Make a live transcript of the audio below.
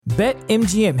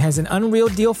BetMGM has an unreal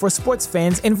deal for sports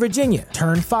fans in Virginia.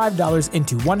 Turn $5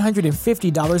 into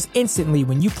 $150 instantly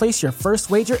when you place your first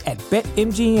wager at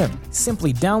BetMGM.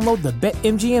 Simply download the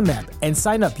BetMGM app and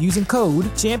sign up using code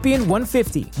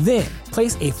Champion150. Then,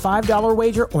 place a $5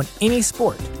 wager on any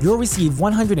sport. You'll receive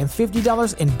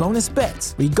 $150 in bonus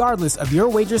bets, regardless of your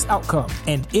wager's outcome.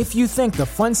 And if you think the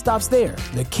fun stops there,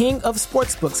 the King of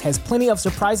Sportsbooks has plenty of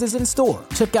surprises in store.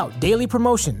 Check out daily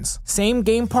promotions,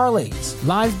 same-game parlays,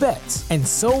 live bets, and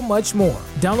so much more.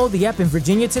 Download the app in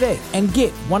Virginia today and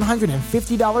get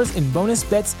 $150 in bonus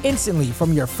bets instantly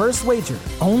from your first wager.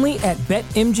 Only at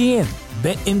BetMGM.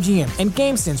 BetMGM and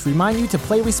GameSense remind you to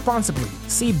play responsibly.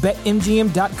 See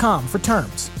BetMGM.com for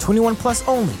terms. 21 plus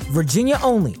only. Virginia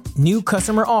only. New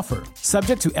customer offer.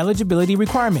 Subject to eligibility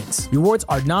requirements. Rewards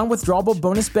are non-withdrawable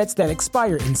bonus bets that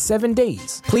expire in 7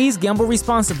 days. Please gamble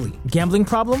responsibly. Gambling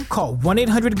problem? Call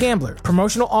 1-800-GAMBLER.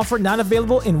 Promotional offer not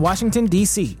available in Washington,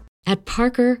 D.C. At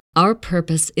Parker, our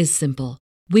purpose is simple.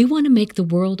 We want to make the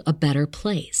world a better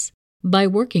place by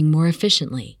working more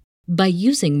efficiently, by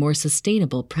using more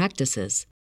sustainable practices,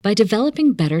 by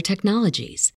developing better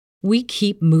technologies. We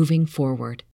keep moving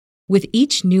forward. With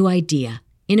each new idea,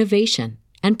 innovation,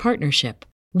 and partnership,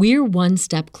 we're one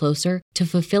step closer to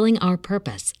fulfilling our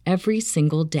purpose every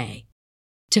single day.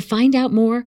 To find out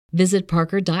more, visit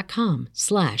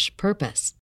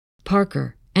parker.com/purpose.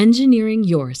 Parker, engineering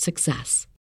your success.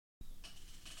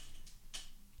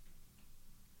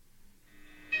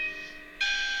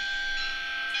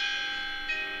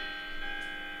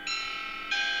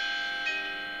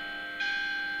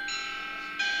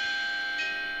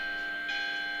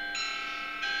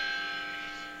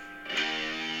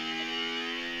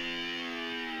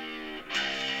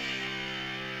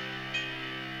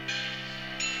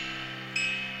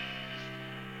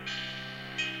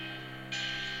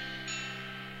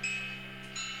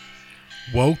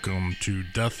 Welcome to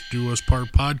Death Do Us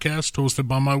Part podcast, hosted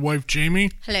by my wife,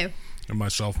 Jamie. Hello. And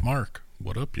myself, Mark.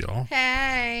 What up, y'all?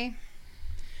 Hey.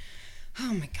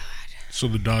 Oh, my God. So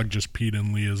the dog just peed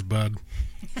in Leah's bed.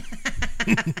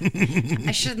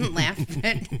 I shouldn't laugh,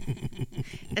 but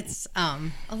it's a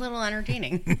little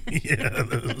entertaining. Yeah,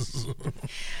 it is.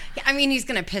 Yeah, I mean, he's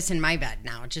going to piss in my bed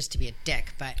now just to be a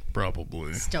dick, but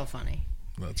Probably. still funny.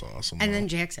 That's awesome. And then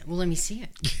Jackson, well, let me see it.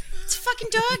 It's fucking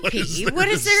dog pee. What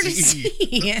is there to see?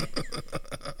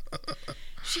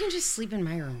 She can just sleep in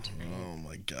my room tonight. Oh,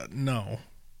 my God. No.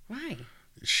 Why?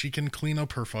 She can clean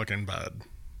up her fucking bed.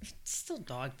 It's still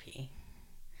dog pee.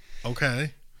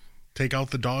 Okay. Take out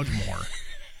the dog more.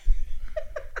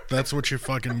 That's what you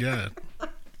fucking get. And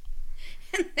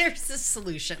there's the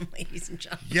solution, ladies and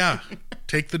gentlemen. Yeah.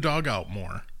 Take the dog out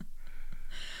more.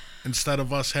 Instead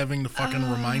of us having to fucking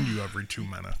remind you every 2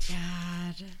 minutes.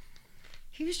 God.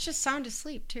 He was just sound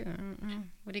asleep, too. I don't know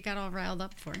what he got all riled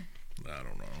up for. I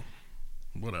don't know.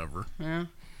 Whatever. Yeah,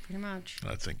 pretty much.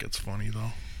 I think it's funny,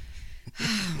 though.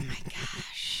 Oh, my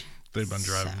gosh. They've been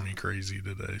driving me crazy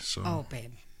today, so... Oh,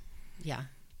 babe. Yeah.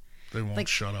 They won't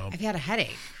shut up. I've had a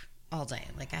headache all day.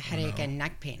 Like a headache and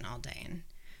neck pain all day. And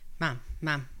Mom,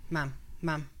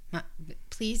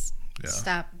 please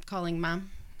stop calling Mom,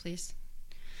 please.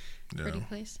 Pretty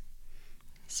please.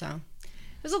 So,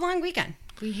 it was a long weekend.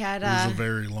 It was a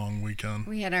very long weekend.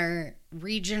 We had our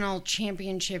regional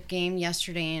championship game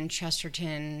yesterday in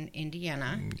Chesterton,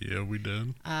 Indiana. Yeah, we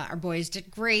did. Our boys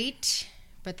did great,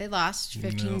 but they lost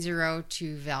 15-0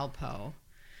 to Valpo.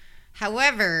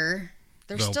 However,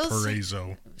 they're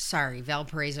Valparaiso.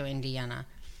 Valparaiso, Indiana.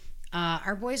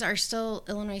 Our boys are still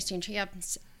Illinois state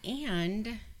champs,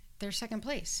 and they're second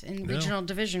place in regional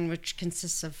division, which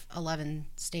consists of 11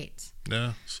 states.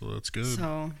 Yeah, so that's good.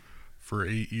 So for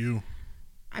 8U.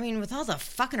 I mean, with all the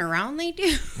fucking around they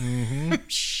do, I'm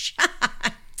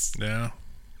shocked. Yeah.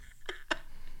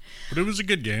 But it was a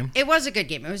good game. It was a good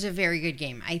game. It was a very good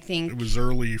game. I think it was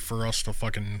early for us to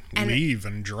fucking leave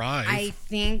and drive. I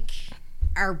think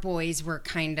our boys were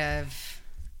kind of...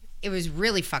 It was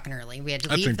really fucking early. We had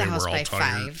to leave the house by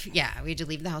 5. Yeah, we had to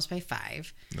leave the house by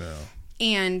 5. Yeah.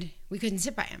 And we couldn't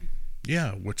sit by him.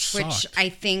 Yeah, which sucked. Which I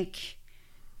think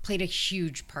played a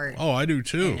huge part. Oh, I do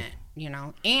too. In it, you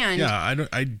know, and yeah,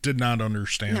 I did not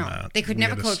understand that. They couldn't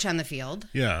have a coach on the field.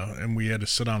 Yeah, and we had to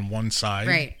sit on one side.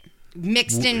 Right.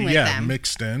 Mixed in with them. Yeah,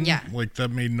 mixed in. Yeah. Like, that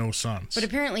made no sense. But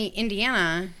apparently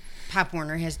Indiana Pop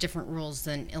Warner has different rules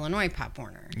than Illinois Pop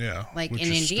Warner. Yeah. Like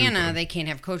in Indiana, they can't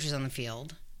have coaches on the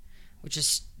field, which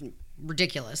is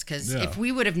ridiculous because if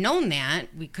we would have known that,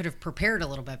 we could have prepared a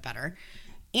little bit better.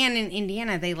 And in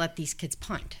Indiana, they let these kids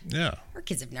punt. Yeah. Our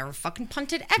kids have never fucking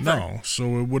punted ever. No,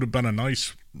 so it would have been a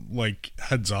nice, like,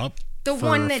 heads up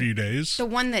for a few days. The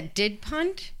one that did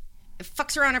punt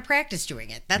fucks around at practice doing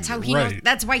it. That's how he knows.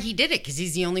 That's why he did it, because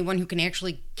he's the only one who can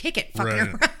actually kick it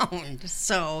fucking around.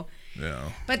 So, yeah.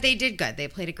 But they did good. They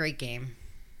played a great game.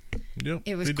 Yep.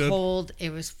 It was cold.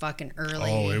 It was fucking early.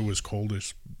 Oh, it was cold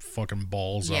as fucking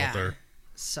balls out there.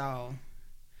 So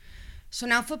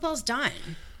now football's done.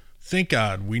 Thank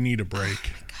God. We need a break.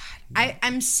 Oh my God.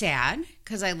 I'm sad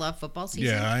because I love football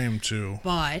season. Yeah, I am too.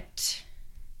 But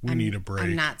we need a break.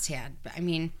 I'm not sad. But I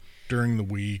mean, during the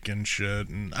week and shit.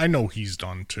 And I know he's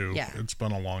done too. Yeah. It's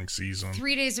been a long season.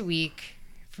 3 days a week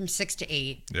from 6 to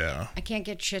 8. Yeah. I can't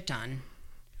get shit done.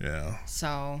 Yeah.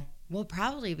 So we'll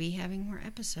probably be having more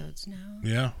episodes now.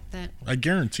 Yeah. I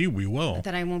guarantee we will.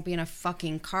 That I won't be in a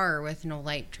fucking car with no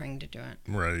light trying to do it.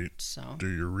 Right. So do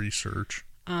your research.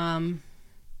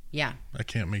 Yeah. I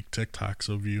can't make TikToks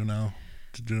of you now.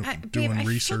 Doing babe,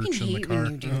 research in the car.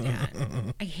 When you do that.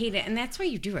 I hate it, and that's why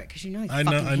you do it, because you know I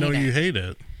know you hate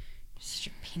it. Such a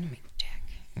pain in my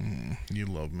dick. You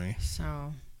love me.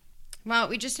 So, well,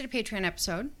 we just did a Patreon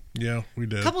episode. Yeah, we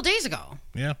did. A couple days ago.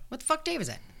 Yeah. What the fuck day was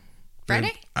it?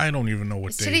 Friday? I don't even know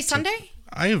what day. Today Sunday?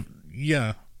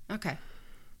 Yeah. Okay.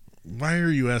 Why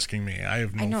are you asking me? I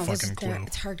have no fucking clue.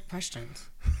 It's hard questions.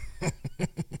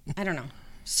 I don't know.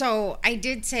 So I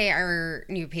did say our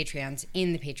new Patreons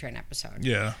in the Patreon episode.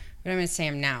 Yeah. But I'm going to say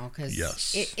them now because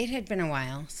yes. it had been a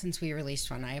while since we released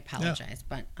one. I apologize.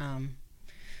 Yeah. But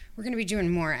we're going to be doing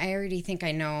more. I already think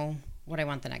I know what I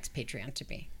want the next Patreon to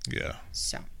be. Yeah.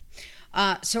 So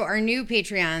our new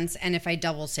Patreons, and if I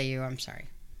double say you, I'm sorry.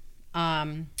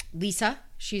 Lisa,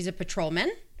 she's a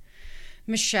patrolman.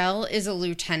 Michelle is a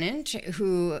lieutenant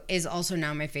who is also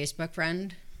now my Facebook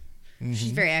friend. Mm-hmm.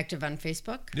 She's very active on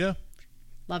Facebook. Yeah.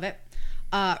 Love it.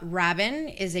 Robin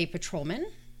is a patrolman.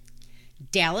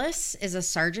 Dallas is a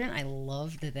sergeant. I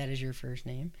love that is your first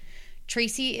name.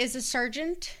 Tracy is a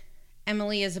sergeant.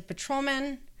 Emily is a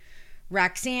patrolman.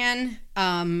 Roxanne,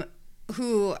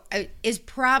 who is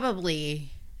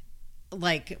probably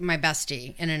like my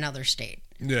bestie in another state.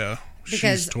 Yeah. Because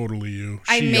she's totally you.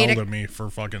 She yelled at me for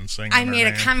fucking singing I made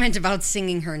her name. a comment about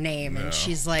singing her name, and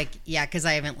she's like, yeah, because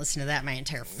I haven't listened to that my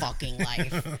entire fucking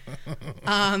life.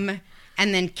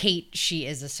 And then Kate, she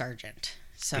is a sergeant.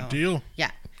 So, good deal.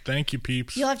 Yeah. Thank you,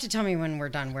 peeps. You'll have to tell me when we're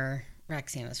done where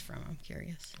Roxanne is from. I'm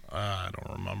curious. I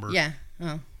don't remember. Yeah.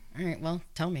 Oh, all right. Well,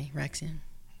 tell me, Roxanne.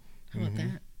 How about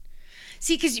that?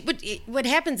 See, because what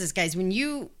happens is, guys, when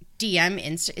you DM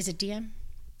is it DM?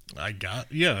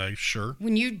 Sure.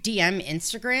 When you DM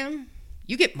Instagram,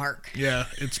 you get Mark. Yeah,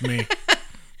 it's me.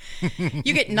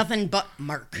 You get nothing but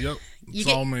Mark. Yep. It's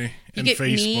all me. You get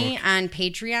Facebook. Me on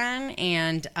Patreon,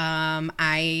 and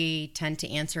I tend to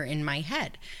answer in my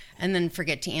head and then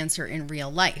forget to answer in real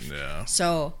life. Yeah.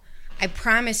 So I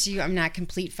promise you I'm not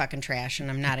complete fucking trash, and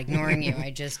I'm not ignoring you.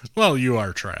 I just... Well, you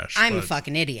are trash. I'm a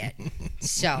fucking idiot.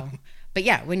 So, but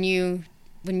yeah, when you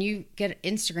get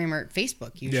Instagram or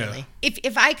Facebook, usually. Yeah.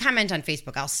 If I comment on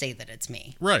Facebook, I'll say that it's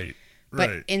me. Right.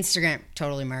 But Instagram,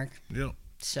 totally Mark. Yep.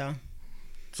 So...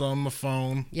 It's on the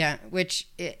phone. Yeah,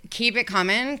 keep it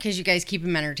coming because you guys keep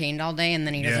him entertained all day, and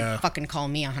then he doesn't fucking call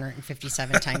me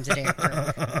 157 times a day.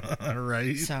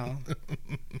 Right. So,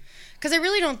 because I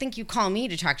really don't think you call me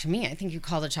to talk to me. I think you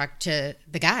call to talk to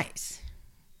the guys.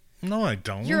 No, I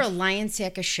don't. You're a lion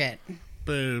sack of shit.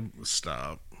 Babe,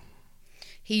 stop.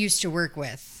 He used to work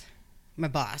with my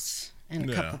boss and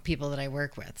a couple people that I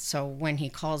work with. So when he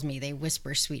calls me, they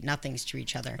whisper sweet nothings to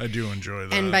each other. I do enjoy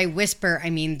that. And by whisper, I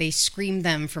mean they scream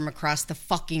them from across the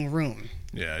fucking room.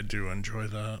 Yeah, I do enjoy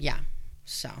that. Yeah.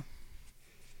 So.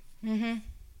 But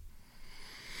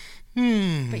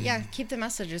yeah, keep the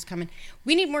messages coming.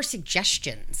 We need more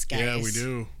suggestions, guys. Yeah, we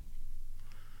do.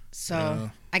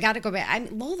 So I got to go back.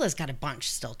 Lola's got a bunch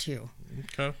still too.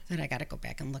 Okay. That I got to go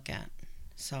back and look at.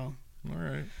 So. All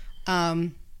right.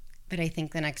 But I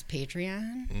think the next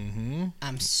Patreon,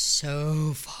 I'm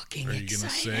so fucking excited. Are you going to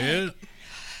say it?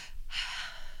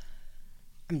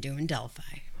 I'm doing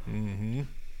Delphi. Mm-hmm.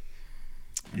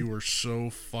 You were so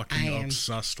fucking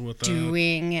obsessed with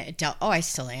that. I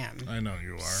still am. I know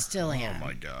you are. Still am. Oh,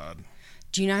 my God.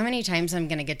 Do you know how many times I'm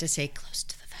going to get to say close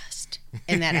to the vest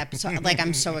in that episode? Like,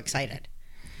 I'm so excited.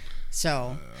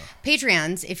 So,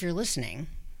 Patreons, if you're listening...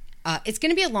 it's going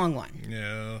to be a long one.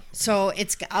 Yeah. So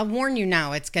I'll warn you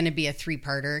now, it's going to be a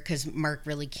 3-parter because Mark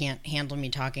really can't handle me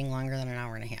talking longer than an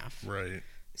hour and a half. Right.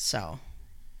 So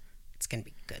it's going to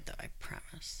be good, though, I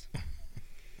promise.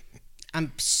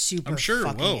 I'm super sure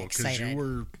fucking it will, excited.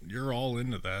 Because you're all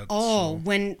into that. Oh,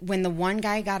 so. When the one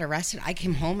guy got arrested, I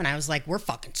came home and I was like, we're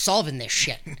fucking solving this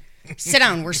shit. Sit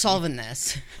down, we're solving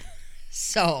this.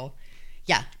 So,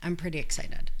 yeah, I'm pretty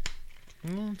excited.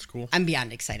 Oh, that's cool. I'm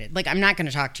beyond excited. Like, I'm not going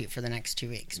to talk to you for the next 2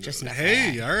 weeks. Just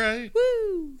Hey, all right.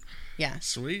 Woo! Yeah.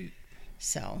 Sweet.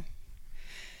 So,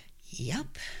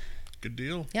 yep. Good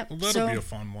deal. Yep. Well, that'll be a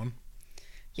fun one.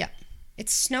 Yep. It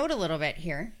snowed a little bit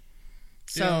here.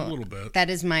 So yeah, a little bit. That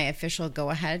is my official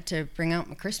go-ahead to bring out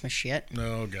my Christmas shit.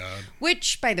 Oh, God.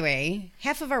 Which, by the way,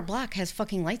 half of our block has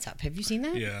fucking lights up. Have you seen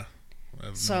that? Yeah.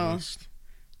 I've so, noticed.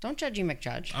 Don't judge you,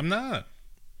 McJudge. I'm not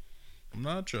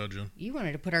judging. You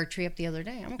wanted to put our tree up the other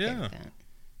day. I'm okay with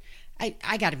that.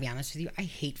 I got to be honest with you. I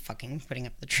hate fucking putting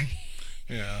up the tree.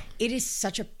 Yeah. It is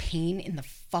such a pain in the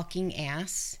fucking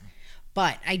ass.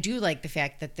 But I do like the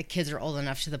fact that the kids are old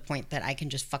enough to the point that I can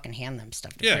just fucking hand them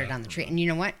stuff to put it on the tree. And you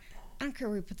know what? I don't care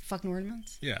where we put the fucking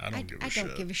ornaments. Yeah, I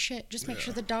don't give a shit. Just make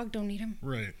sure the dog don't eat them.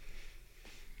 Right.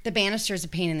 The banister is a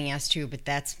pain in the ass too, but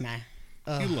that's meh.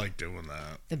 You like doing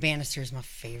that. The banister is my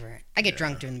favorite. I get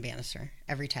drunk doing the banister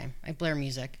every time. I blare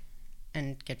music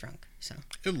and get drunk. So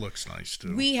it looks nice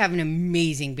too. We have an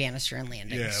amazing banister in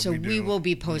Landing. Yeah, so we will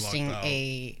be posting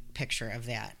a picture of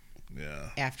that. Yeah.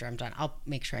 After I'm done, I'll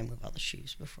make sure I move all the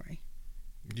shoes before I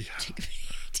take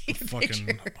a fucking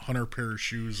picture. 100 pair of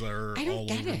shoes are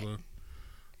all over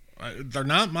it. They're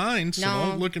not mine, so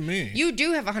don't look at me. You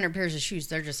do have 100 pairs of shoes.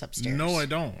 They're just upstairs. No, I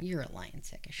don't. You're a lying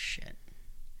sack of shit.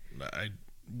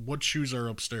 What shoes are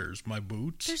upstairs? My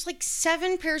boots? There's like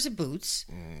 7 pairs of boots,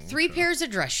 3 pairs of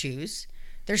dress shoes.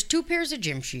 There's 2 pairs of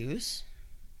gym shoes.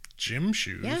 Gym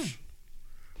shoes? Yeah.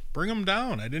 Bring them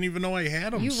down. I didn't even know I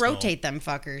had them. You rotate them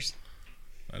fuckers.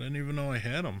 I didn't even know I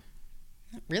had them.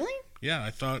 Really? Yeah, I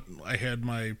thought I had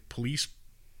my police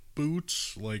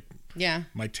boots, like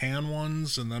my tan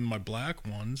ones, and then my black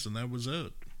ones, and that was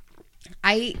it.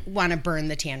 I want to burn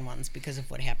the tan ones because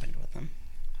of what happened with them.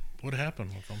 What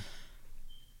happened with them?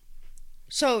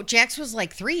 So Jax was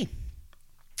like 3,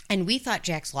 and we thought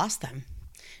Jax lost them.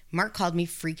 Mark called me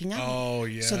freaking out. Oh,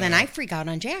 yeah. So then I freak out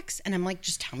on Jax, and I'm like,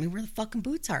 just tell me where the fucking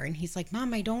boots are. And he's like,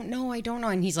 Mom, I don't know.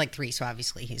 And he's like 3, so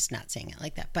obviously he's not saying it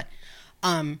like that. But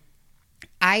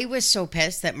I was so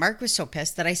pissed that Mark was so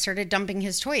pissed that I started dumping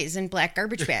his toys in black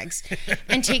garbage bags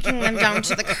and taking them down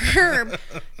to the curb.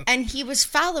 And he was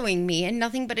following me in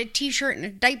nothing but a t-shirt and a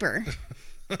diaper.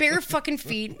 Bare fucking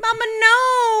feet. Mama,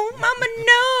 no. Mama,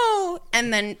 no.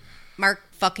 And then Mark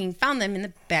fucking found them in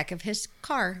the back of his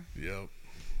car. Yep.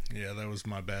 Yeah, that was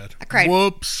my bad. I cried.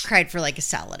 Whoops. Cried for like a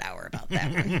solid hour about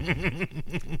that one.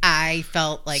 I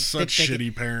felt like such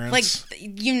shitty parents. Like,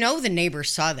 the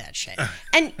neighbors saw that shit.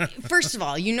 And first of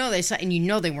all, they saw, and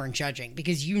they weren't judging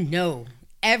because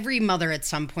every mother at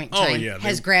some point in time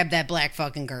has grabbed that black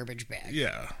fucking garbage bag.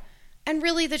 Yeah. And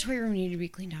really, the toy room needed to be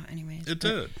cleaned out anyways. It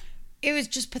did. It was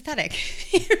just pathetic.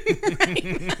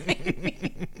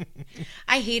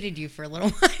 I hated you for a little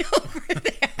while over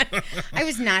that. I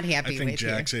was not happy with you. I think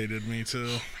Jax hated me too.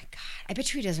 Oh my God. I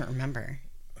bet you he doesn't remember.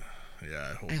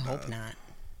 Yeah, I hope not.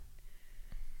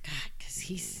 God, because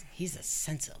he's a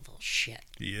sensitive little shit.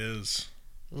 He is.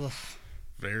 Oof.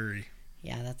 Very.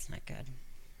 Yeah, that's not good.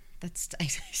 I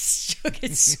still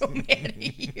get so mad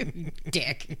at you,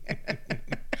 dick.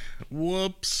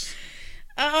 Whoops.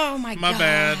 Oh my God. My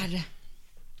bad.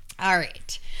 All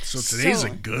right. So today's a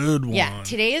good one. Yeah,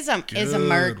 today is a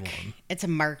Mark. One. It's a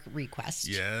Mark request.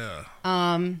 Yeah.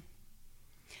 I'm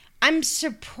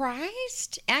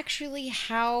surprised actually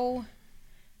how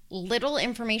little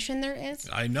information there is.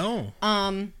 I know.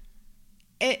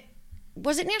 It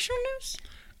was it national news?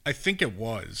 I think it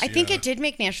was. I think it did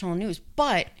make national news,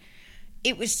 but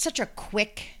it was such a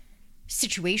quick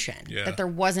situation that there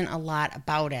wasn't a lot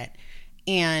about it,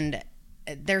 and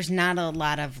there's not a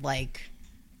lot of like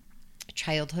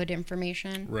childhood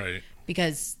information, right?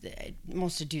 Because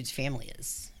most of dude's family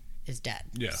is dead.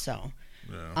 Yeah. So,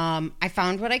 I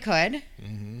found what I could.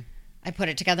 Mm-hmm. I put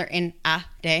it together in a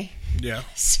day. Yeah.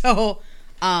 So,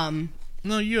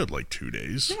 no, you had like 2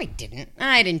 days. No, I didn't.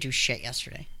 I didn't do shit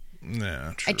yesterday.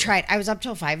 Nah, true. I tried. I was up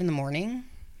till 5 a.m.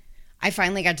 I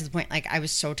finally got to the point like I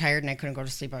was so tired and I couldn't go to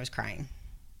sleep. I was crying.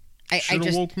 Should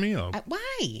have woke me up.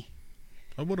 Why?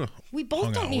 I would have. We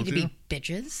both don't need to be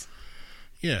bitches.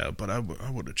 Yeah, but I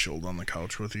would have chilled on the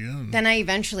couch with you. And... Then I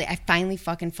finally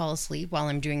fucking fall asleep while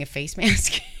I'm doing a face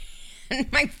mask.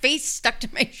 And my face stuck to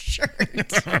my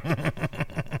shirt.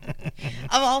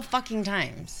 Of all fucking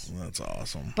times. That's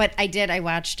awesome. But I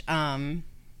watched all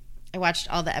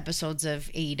the episodes of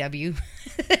AEW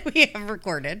that we have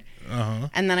recorded. Uh-huh.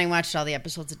 And then I watched all the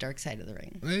episodes of Dark Side of the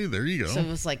Ring. Hey, there you go. So it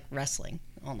was like wrestling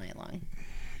all night long.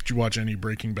 Did you watch any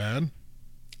Breaking Bad?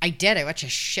 I did. I watched a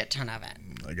shit ton of it.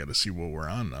 I got to see what we're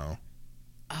on now.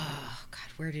 Oh, God.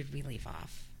 Where did we leave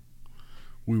off?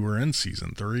 We were in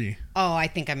season 3. Oh, I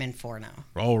think I'm in 4 now.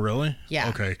 Oh, really? Yeah.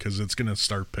 Okay, because it's going to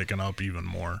start picking up even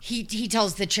more. He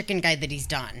tells the chicken guy that he's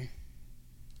done.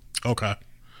 Okay.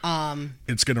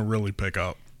 It's going to really pick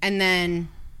up. And then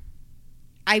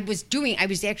I was doing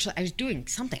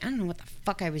something. I don't know what the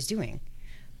fuck I was doing.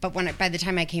 But by the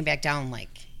time I came back down,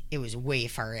 like, it was way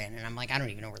far in. And I'm like, I don't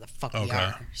even know where the fuck we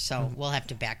are. So we'll have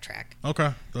to backtrack.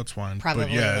 Okay, that's fine.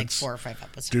 Probably like 4 or 5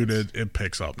 episodes. Dude, it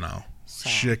picks up now. So.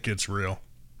 Shit gets real.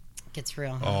 Gets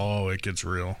real, huh? Oh, it gets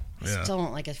real. Yeah. I still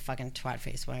don't like his fucking twat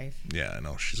face wife. Yeah, I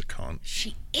know. She's a cunt.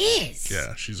 She is.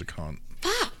 Yeah, she's a cunt.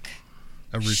 Fuck.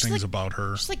 Everything's about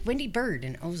her. She's like Wendy Bird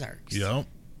in Ozarks. Yep.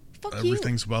 Fuck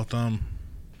Everything's about them.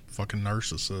 Fucking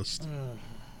narcissist.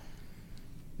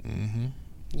 Mm-hmm.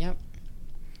 Yep.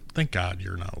 Thank God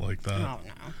you're not like that. Oh,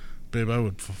 no. Babe, I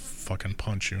would fucking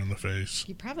punch you in the face.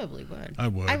 You probably would. I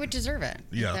would. I would deserve it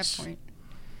yes. at that point.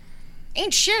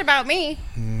 Ain't shit about me.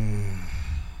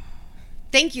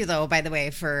 Thank you, though, by the way,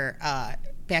 for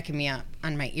backing me up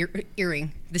on my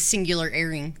earring, the singular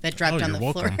earring that dropped on the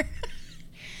floor.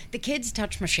 The kids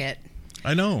touch my shit.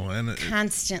 I know. And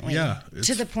constantly. Yeah.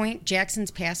 To the point,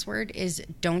 Jackson's password is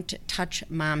don't touch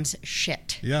mom's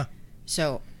shit. Yeah.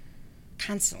 So,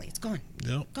 constantly, it's gone.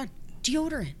 Yep. Gone.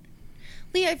 Deodorant.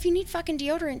 Leah, if you need fucking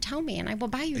deodorant, tell me, and I will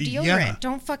buy you deodorant. Yeah.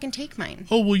 Don't fucking take mine.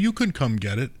 Oh, well, you could come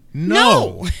get it.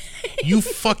 No! You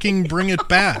fucking bring it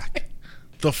back.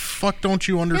 The fuck don't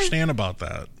you understand about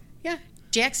that? Yeah.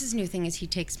 Jax's new thing is he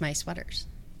takes my sweaters.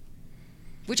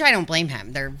 Which I don't blame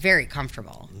him. They're very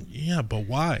comfortable. Yeah, but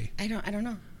why? I don't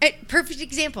know. Perfect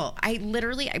example. I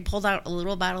pulled out a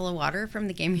little bottle of water from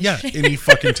the game yesterday. Yeah, and he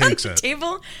fucking takes it.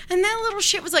 Table, and that little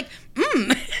shit was like,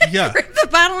 Yeah. Ripped the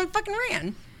bottle and fucking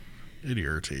ran. It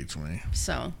irritates me.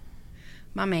 So,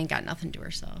 Mama ain't got nothing to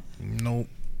herself. Nope.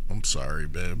 I'm sorry,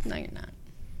 babe. No, you're not.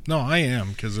 No, I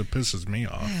am, because it pisses me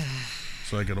off.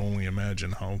 So I could only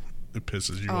imagine how it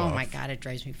pisses you off. Oh, my God. It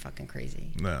drives me fucking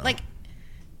crazy. No. Like,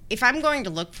 if I'm going to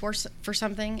look for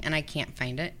something and I can't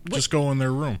find it... just go in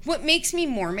their room. What makes me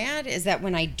more mad is that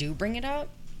when I do bring it up,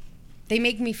 they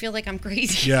make me feel like I'm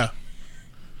crazy. Yeah.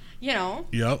 You know?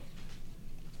 Yep.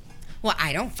 Well,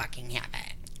 I don't fucking have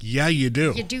it. Yeah, you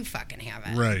do. You do fucking have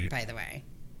it. Right. By the way.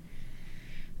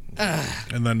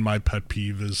 Ugh. And then my pet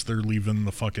peeve is they're leaving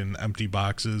the fucking empty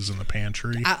boxes in the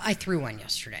pantry. I threw one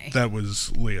yesterday. That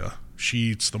was Leah. She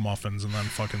eats the muffins and then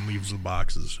fucking leaves the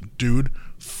boxes. Dude,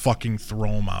 fucking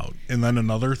throw them out. And then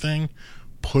another thing,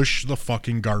 push the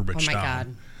fucking garbage down. Oh my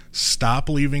God. Stop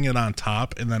leaving it on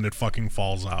top and then it fucking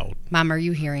falls out. Mom, are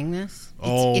you hearing this?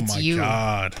 It's my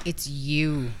God. It's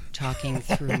you talking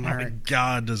through Mark. Oh my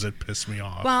God, does it piss me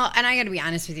off. Well, and I got to be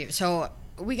honest with you. So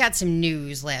we got some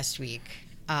news last week.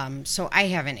 So I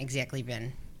haven't exactly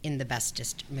been in the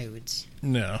bestest moods.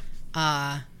 No.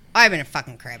 I've been a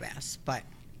fucking crab ass, but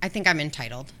I think I'm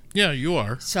entitled. Yeah, you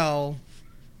are. So,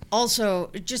 also,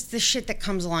 just the shit that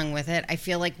comes along with it. I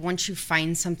feel like once you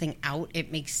find something out,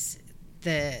 it makes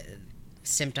the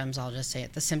symptoms, I'll just say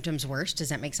it, the symptoms worse. Does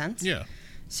that make sense? Yeah.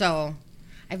 So,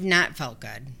 I've not felt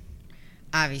good.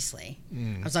 Obviously.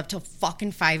 I was up till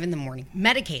fucking 5 in the morning.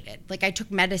 Medicated. Like, I took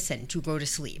medicine to go to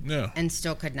sleep. Yeah. And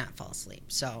still could not fall asleep.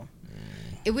 So,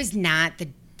 it was not the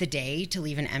day to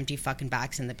leave an empty fucking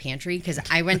box in the pantry, because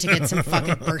I went to get some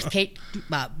fucking birthday cake?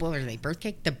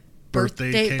 The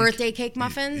birthday cake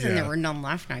muffins, and there were none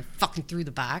left, and I fucking threw the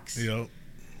box. Yep.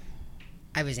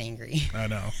 I was angry. I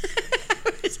know.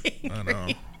 I was angry. I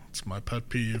know. It's my pet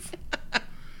peeve.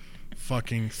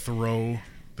 Fucking throw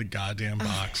the goddamn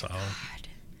box out. God.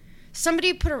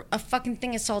 Somebody put a fucking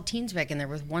thing of saltines back in there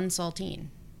with one saltine.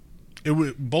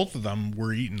 Both of them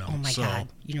were eaten out. Oh my God.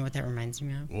 You know what that reminds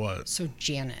me of? What? So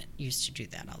Janet used to do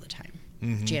that all the time.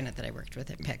 Mm-hmm. Janet that I worked with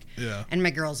at Pick. Yeah. And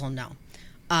my girls will know.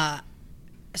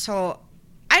 So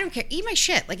I don't care. Eat my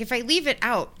shit. Like, if I leave it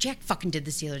out, Jack fucking did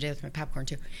this the other day with my popcorn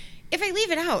too. If I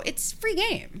leave it out, it's free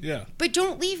game. Yeah. But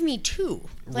don't leave me two.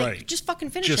 Like, right. Just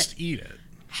fucking finish it. Just eat it.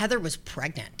 Heather was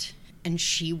pregnant and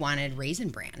she wanted Raisin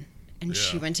Bran. And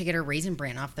she went to get her Raisin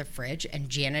Bran off the fridge, and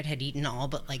Janet had eaten all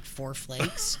but like 4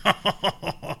 flakes.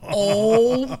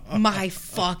 Oh my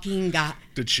fucking God.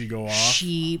 Did she go off?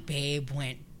 She, babe,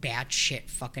 went batshit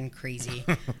fucking crazy.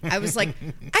 I was like,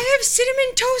 I have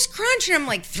Cinnamon Toast Crunch, and I'm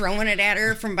like throwing it at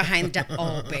her from behind the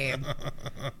oh, babe.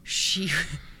 She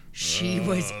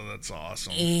was that's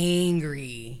awesome.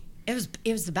 Angry. It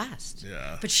was the best.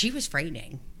 Yeah. But she was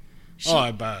frightening.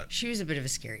 I bet. She was a bit of a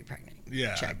scary pregnant.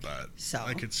 Yeah, chick. I bet. So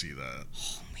I could see that.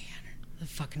 Oh man, the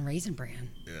fucking Raisin Bran.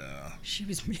 Yeah. She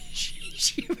was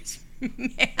she was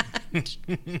mad.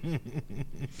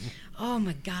 Oh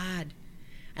my God.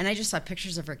 And I just saw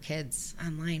pictures of her kids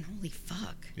online. Holy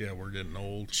fuck. Yeah, we're getting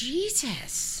old.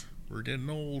 Jesus. We're getting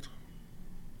old.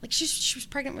 Like, she was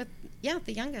pregnant with,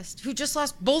 the youngest, who just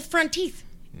lost both front teeth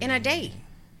in a day.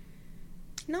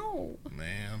 No.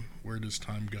 Man, where does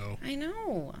time go? I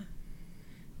know.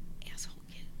 Asshole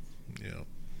kids. Yep.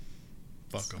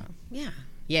 Fuck them. Yeah.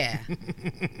 Yeah.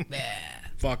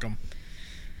 Fuck them.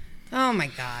 Oh, my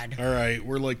God. All right,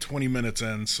 we're like 20 minutes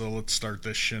in, so let's start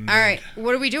this shindig. All right,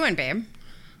 what are we doing, babe?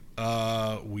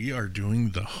 We are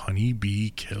doing the Honeybee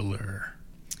Killer.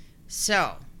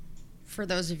 So, for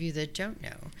those of you that don't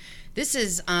know, this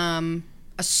is a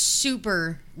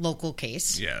super local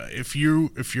case. Yeah, if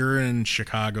you're in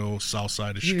Chicago, south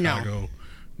side of Chicago,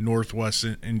 northwest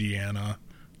Indiana,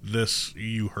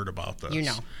 you heard about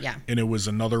this. Yeah. And it was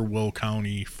another Will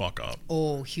County fuck up.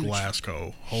 Oh, huge.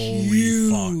 Glasgow. Holy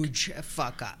huge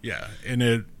fuck up. Yeah, and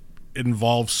it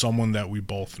involves someone that we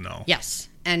both know. Yes,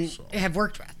 and have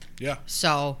worked with. Yeah.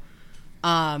 So,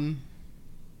 it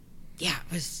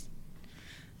was...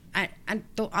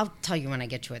 I'll tell you when I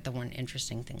get to it, the one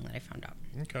interesting thing that I found out.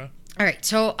 Okay. All right,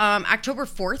 so October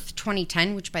 4th,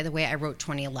 2010, which, by the way, I wrote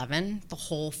 2011 the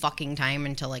whole fucking time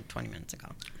until like 20 minutes ago.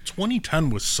 2010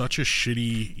 was such a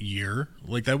shitty year.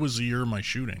 Like, that was the year of my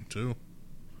shooting, too.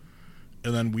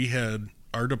 And then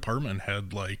our department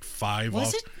had like 5...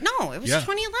 Was it? No, it was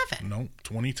 2011. No,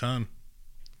 2010.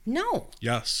 No.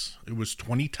 Yes, it was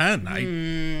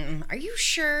 2010. Are you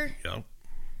sure? Yep.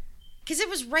 Because it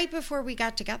was right before we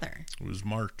got together. It was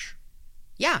March.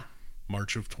 Yeah.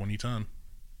 March of 2010.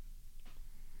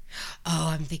 Oh,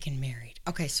 I'm thinking married.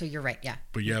 Okay, so you're right, yeah.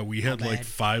 But yeah, we had like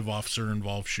 5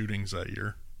 officer-involved shootings that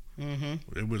year.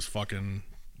 Mm-hmm. It was fucking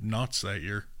nuts that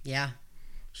year. Yeah.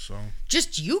 So.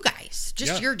 Just you guys.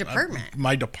 Just your department.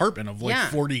 My department of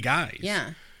like 40 guys.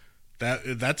 Yeah.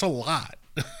 That's a lot.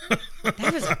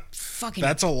 That was a fucking...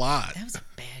 That's a lot. That was a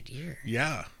bad year.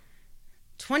 Yeah.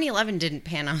 2011 didn't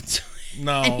pan out so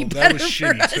no, that was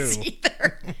shitty too.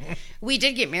 Either. We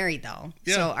did get married though.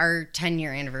 Yeah. So our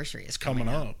 10-year anniversary is coming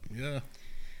up. Yeah.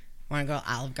 Want to go to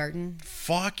Olive Garden?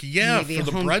 Fuck yeah. Maybe for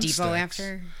the Home breadsticks. Depot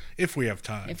after? If we have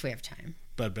time.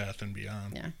 Bed Bath &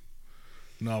 Beyond. Yeah.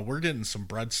 No, we're getting some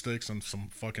breadsticks and some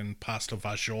fucking pasta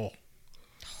vajol.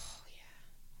 Oh,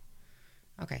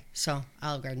 yeah. Okay, so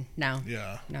Olive Garden. Now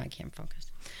I can't focus.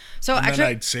 So and actually, then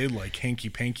I'd say like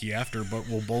hanky-panky after, but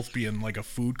we'll both be in like a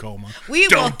food coma.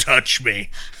 Don't touch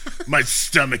me. My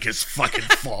stomach is fucking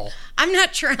full. I'm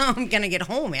not sure how I'm going to get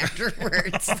home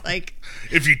afterwards. Like,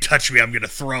 if you touch me, I'm going to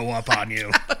throw up on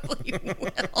you. Probably will.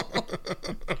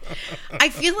 I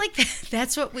feel like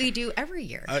that's what we do every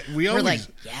year. We're like,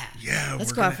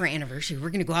 let's go out for our anniversary.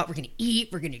 We're going to go out, we're going to eat,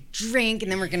 we're going to drink,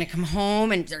 and then we're going to come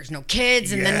home and there's no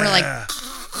kids, and then we're like...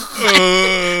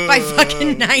 by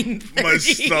fucking 9:30. My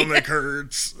stomach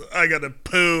hurts. I gotta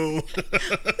poo. We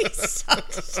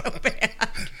suck so bad.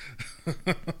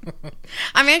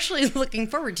 I'm actually looking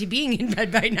forward to being in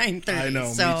bed by 9:30. I know,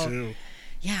 me too.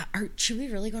 Yeah, should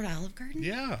we really go to Olive Garden?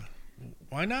 Yeah,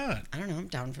 why not? I don't know. I'm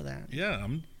down for that. Yeah,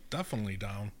 I'm definitely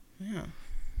down. Yeah.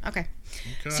 Okay.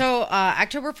 So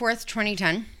October 4th,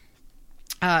 2010,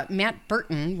 Matt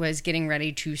Burton was getting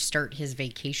ready to start his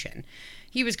vacation.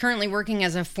 He was currently working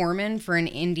as a foreman for an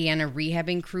Indiana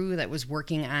rehabbing crew that was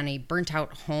working on a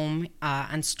burnt-out home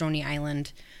on Stony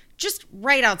Island, just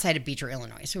right outside of Beecher,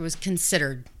 Illinois. So it was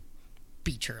considered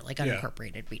Beecher, like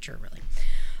unincorporated Beecher, really.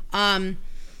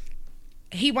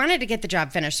 He wanted to get the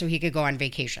job finished so he could go on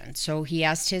vacation. So he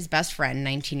asked his best friend,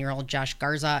 19-year-old Josh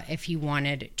Garza, if he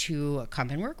wanted to come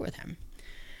and work with him.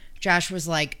 Josh was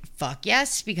like, fuck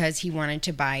yes, because he wanted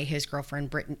to buy his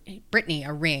girlfriend Brittany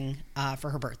a ring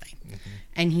for her birthday. Mm-hmm.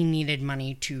 And he needed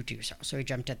money to do so. So he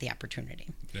jumped at the opportunity.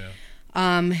 Yeah.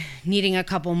 Needing a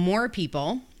couple more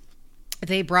people,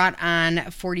 they brought on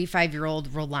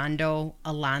 45-year-old Rolando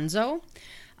Alonso.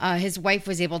 His wife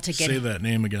was able to get... Say that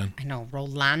name again. I know.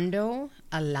 Rolando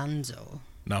Alonso.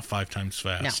 Not 5 times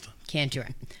fast. No, can't do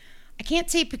it. I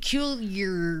can't say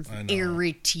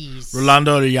peculiarities.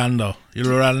 Rolando Riando.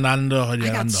 I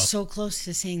got so close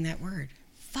to saying that word.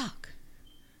 Fuck.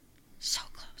 So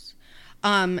close.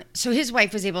 So his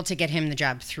wife was able to get him the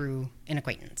job through an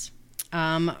acquaintance.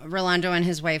 Rolando and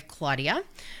his wife, Claudia,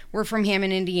 were from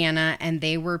Hammond, Indiana, and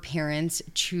they were parents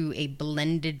to a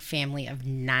blended family of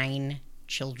 9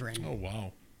 children. Oh,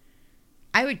 wow.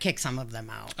 I would kick some of them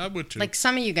out. I would, too. Like,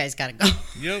 some of you guys got to go.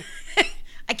 Yep.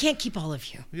 I can't keep all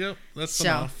of you. Yep, that's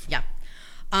enough. Yeah.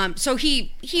 So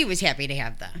he was happy to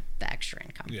have the extra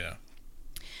income. Yeah.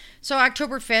 So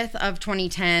October 5th of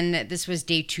 2010, this was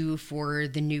day 2 for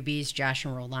the newbies, Josh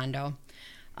and Rolando.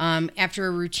 After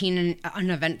a routine and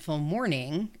uneventful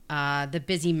morning, the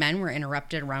busy men were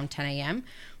interrupted around 10 a.m.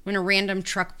 when a random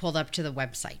truck pulled up to the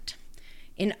website.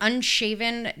 An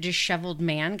unshaven, disheveled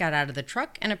man got out of the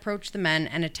truck and approached the men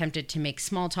and attempted to make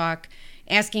small talk,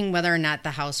 asking whether or not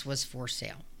the house was for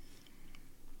sale.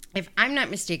 If I'm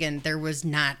not mistaken, there was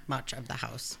not much of the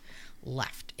house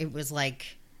left. It was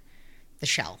like the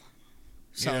shell.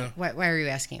 So yeah. why are you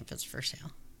asking if it's for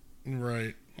sale?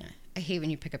 Right. Yeah. I hate when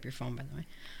you pick up your phone, by the way.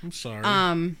 I'm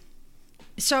sorry.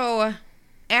 So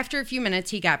after a few minutes,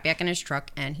 he got back in his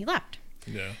truck and he left.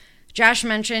 Yeah. Josh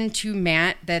mentioned to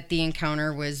Matt that the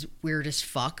encounter was weird as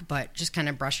fuck, but just kind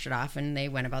of brushed it off and they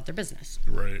went about their business.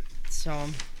 Right. So.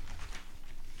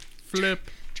 Flip.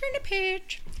 Turn the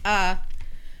page.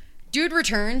 Dude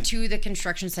returned to the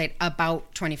construction site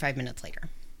about 25 minutes later.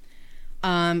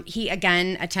 He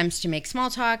again attempts to make small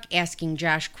talk, asking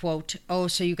Josh, quote, "Oh,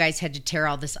 so you guys had to tear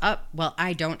all this up? Well,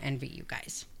 I don't envy you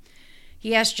guys."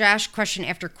 He asked Josh question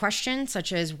after question,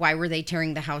 such as why were they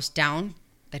tearing the house down,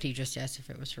 that he just asked if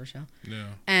it was for sale. Yeah.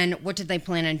 And what did they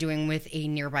plan on doing with a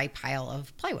nearby pile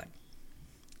of plywood?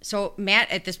 So Matt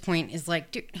at this point is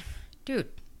like, dude,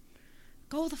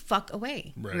 go the fuck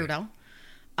away, right. weirdo.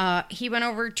 He went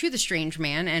over to the strange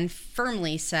man and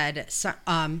firmly said,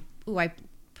 I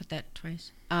put that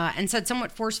twice, and said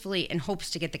somewhat forcefully in hopes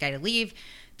to get the guy to leave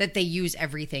that they use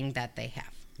everything that they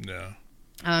have. Yeah.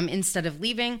 Instead of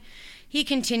leaving, he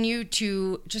continued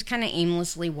to just kind of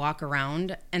aimlessly walk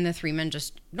around, and the three men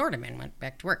just ignored him and went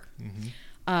back to work.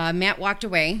 Mm-hmm. Matt walked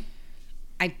away,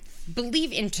 I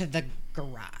believe, into the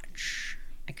garage.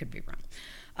 I could be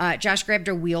wrong. Josh grabbed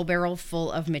a wheelbarrow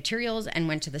full of materials and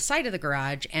went to the side of the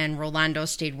garage, and Rolando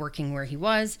stayed working where he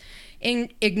was,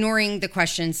 ignoring the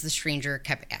questions the stranger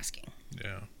kept asking.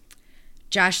 Yeah.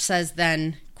 Josh says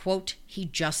then, quote, he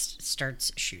just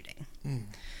starts shooting.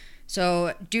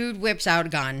 So dude whips out a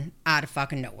gun out of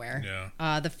fucking nowhere.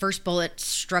 Yeah. The first bullet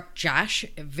struck Josh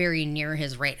very near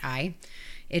his right eye.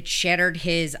 It shattered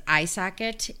his eye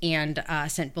socket and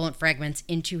sent bullet fragments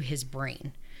into his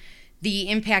brain.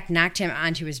 The impact knocked him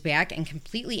onto his back and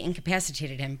completely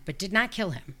incapacitated him, but did not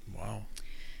kill him.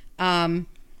 Wow.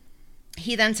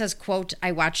 He then says, quote,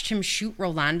 I watched him shoot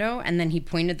Rolando, and then he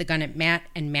pointed the gun at Matt,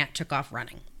 and Matt took off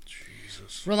running.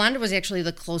 Jesus. Rolando was actually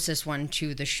the closest one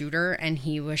to the shooter, and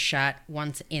he was shot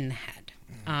once in the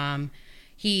head.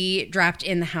 He dropped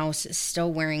in the house,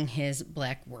 still wearing his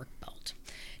black work belt.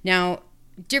 Now,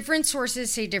 different sources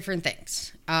say different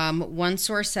things. One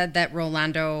source said that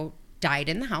Rolando died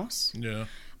in the house. Yeah.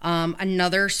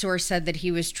 Another source said that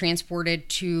he was transported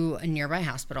to a nearby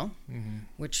hospital,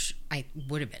 which I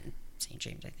would have been St.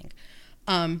 James, I think.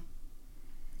 And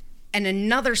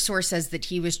another source says that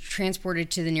he was transported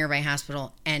to the nearby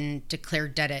hospital and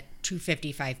declared dead at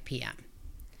 2:55 p.m.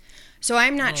 So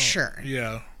I'm not sure.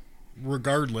 Yeah.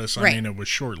 Regardless, I Right. mean, it was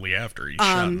shortly after he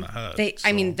shot in the head.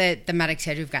 I mean, the medics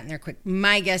had to have gotten there quick.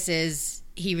 My guess is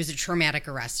he was a traumatic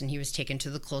arrest and he was taken to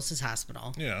the closest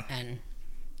hospital. Yeah. And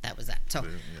that was that. So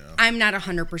yeah. I'm not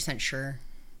 100% sure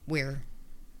where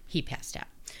he passed out.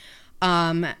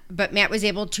 But Matt was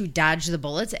able to dodge the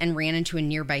bullets and ran into a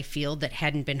nearby field that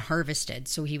hadn't been harvested,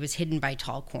 so he was hidden by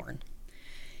tall corn.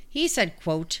 He said,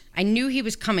 quote, I knew he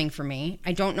was coming for me.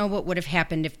 I don't know what would have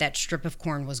happened if that strip of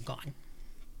corn was gone.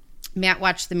 Matt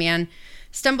watched the man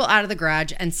stumble out of the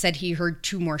garage and said he heard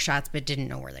 2 more shots but didn't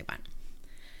know where they went.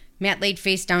 Matt laid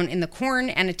face down in the corn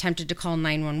and attempted to call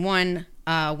 911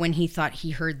 when he thought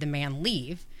he heard the man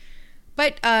leave.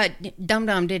 But Dum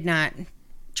Dum did not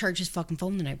charge his fucking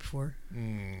phone the night before.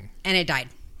 And it died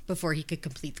before he could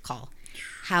complete the call.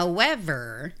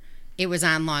 However, it was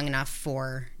on long enough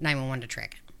for 911 to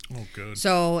track it. Oh, good.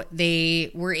 So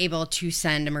they were able to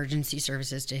send emergency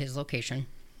services to his location.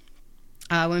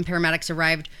 When paramedics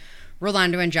arrived,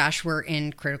 Rolando and Josh were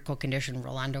in critical condition.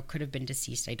 Rolando could have been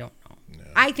deceased. I don't know. No.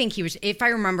 I think he was, if I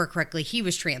remember correctly, he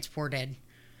was transported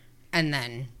and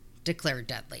then declared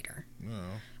dead later.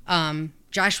 No.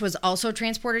 Josh was also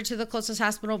transported to the closest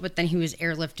hospital, but then he was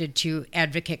airlifted to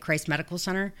Advocate Christ Medical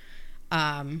Center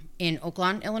in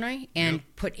Oakland, Illinois, and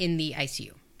put in the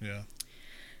ICU. Yeah.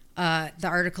 The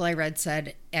article I read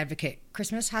said Advocate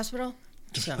Christmas Hospital.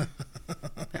 So yeah,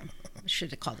 I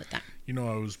should have called it that. You know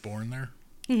I was born there?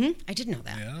 Mm-hmm. I did know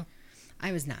that. Yeah?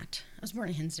 I was not. I was born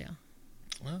in Hinsdale.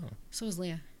 Oh. So was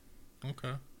Leah.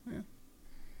 Okay. Yeah.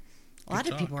 A lot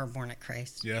of people are born at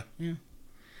Christ. Yeah. Yeah.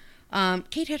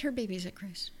 Kate had her babies at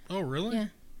Christ. Oh, really? Yeah.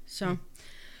 So,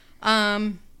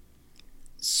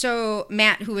 so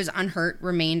Matt, who was unhurt,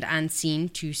 remained on scene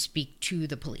to speak to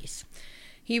the police.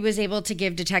 He was able to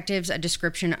give detectives a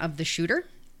description of the shooter.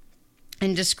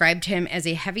 and described him as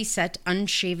a heavy-set,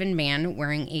 unshaven man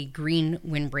wearing a green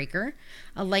windbreaker,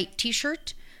 a light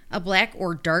t-shirt, a black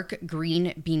or dark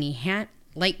green beanie hat,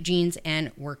 light jeans,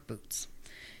 and work boots.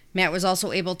 Matt was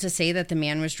also able to say that the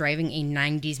man was driving a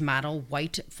 90s model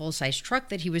white full-size truck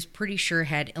that he was pretty sure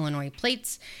had Illinois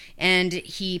plates, and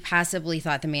he possibly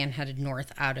thought the man headed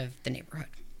north out of the neighborhood.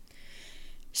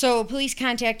 So police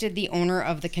contacted the owner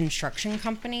of the construction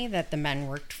company that the men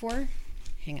worked for.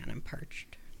 Hang on, I'm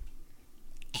parched.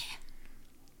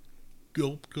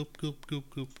 Gulp, gulp, gulp,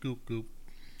 gulp, gulp, gulp, gulp.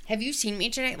 Have you seen me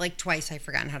today? Like twice I've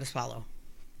forgotten how to swallow.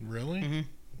 Really? Mm-hmm.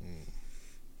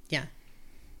 Yeah.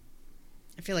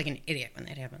 I feel like an idiot when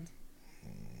that happens.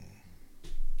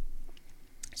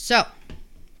 So,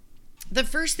 the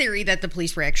first theory that the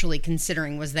police were actually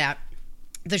considering was that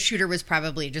the shooter was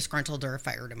probably a disgruntled or a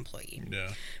fired employee.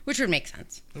 Yeah. Which would make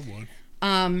sense. It would.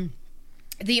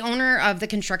 The owner of the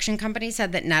construction company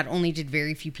said that not only did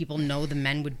very few people know the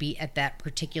men would be at that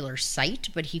particular site,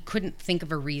 but he couldn't think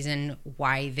of a reason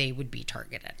why they would be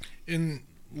targeted. And,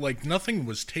 like, nothing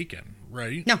was taken,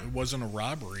 right? No. It wasn't a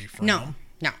robbery for him.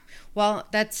 No. Well,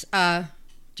 that's, do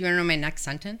you want to know my next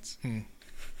sentence?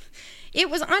 It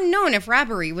was unknown if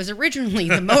robbery was originally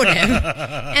the motive,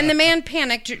 and the man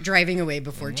panicked driving away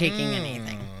before taking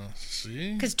anything.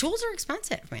 See? Because tools are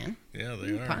expensive, man. Yeah,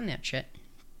 they are. Pawn that shit.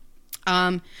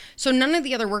 So none of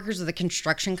the other workers of the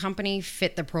construction company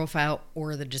fit the profile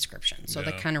or the description. So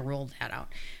they kind of ruled that out.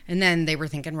 And then they were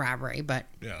thinking robbery, but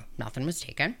nothing was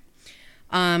taken.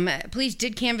 Police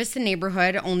did canvass the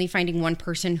neighborhood, only finding one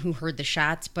person who heard the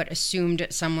shots, but assumed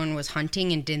someone was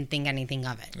hunting and didn't think anything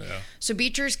of it. Yeah. So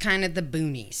Beecher's kind of the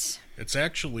boonies. It's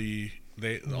actually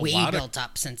way built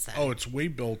up since then. Oh, it's way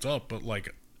built up, but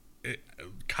like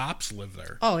cops live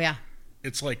there. Oh yeah.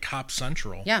 It's like Cop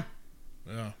Central. Yeah.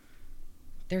 Yeah.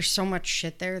 There's so much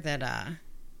shit there that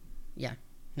yeah,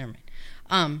 never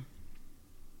mind.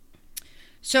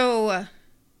 So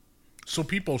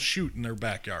people shoot in their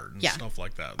backyard and stuff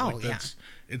like that. Oh, like that's,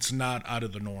 it's not out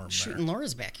of the norm. Shoot in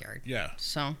Laura's backyard. Yeah.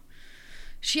 So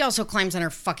she also climbs on her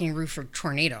fucking roof for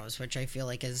tornadoes, which I feel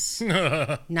like is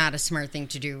not a smart thing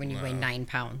to do when you weigh 9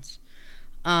 pounds.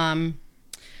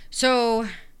 So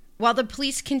while the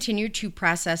police continue to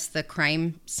process the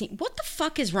crime scene, what the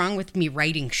fuck is wrong with me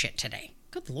writing shit today?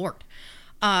 Good Lord.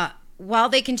 While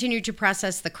they continued to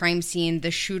process the crime scene,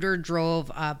 the shooter drove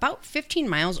about 15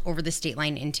 miles over the state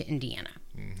line into Indiana.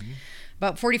 Mm-hmm.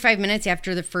 About 45 minutes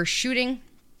after the first shooting,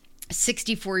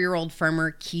 64-year-old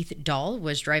farmer Keith Dahl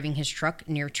was driving his truck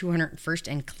near 201st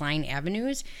and Klein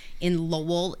Avenues in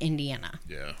Lowell, Indiana.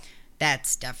 Yeah.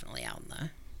 That's definitely out in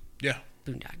the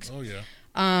boondocks. Oh, yeah.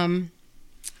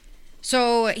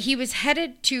 So he was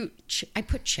headed to... I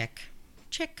put Chick.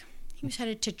 He was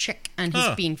headed to check on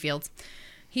his bean fields.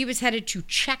 He was headed to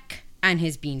check on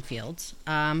his bean fields.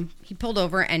 He pulled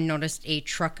over and noticed a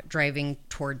truck driving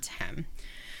towards him.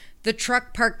 The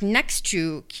truck parked next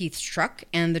to Keith's truck,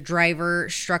 and the driver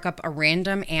struck up a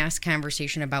random-ass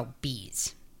conversation about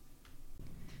bees.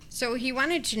 So he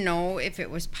wanted to know if it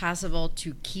was possible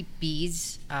to keep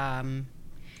bees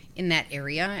in that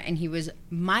area, and he was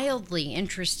mildly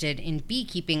interested in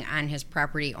beekeeping on his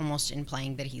property, almost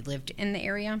implying that he lived in the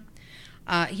area.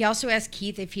 He also asked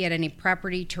Keith if he had any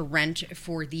property to rent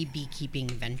for the beekeeping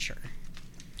venture.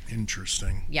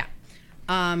 Interesting. Yeah.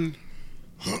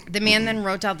 The man then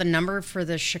wrote out the number for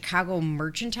the Chicago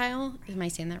Mercantile. Am I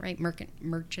saying that right?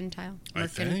 Mercantile? I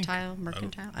don't fucking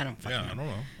know. I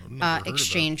don't know.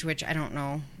 Exchange, which I don't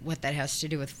know what that has to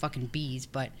do with fucking bees,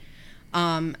 but...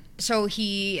 So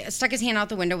he stuck his hand out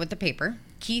the window with the paper.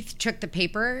 Keith took the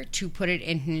paper to put it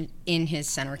in his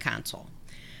center console.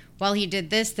 While he did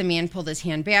this, the man pulled his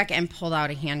hand back and pulled out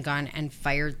a handgun and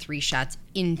fired 3 shots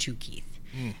into Keith.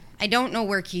 I don't know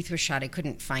where Keith was shot. I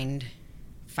couldn't find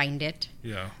it.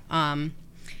 Yeah.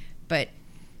 But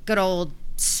good old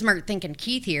smart thinking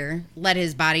Keith here let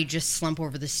his body just slump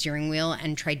over the steering wheel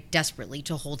and tried desperately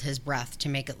to hold his breath to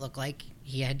make it look like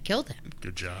he had killed him.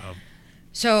 Good job.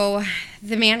 So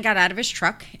the man got out of his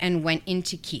truck and went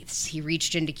into Keith's. He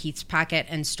reached into Keith's pocket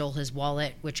and stole his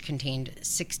wallet, which contained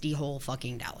 $60 whole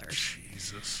fucking dollars.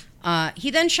 Jesus.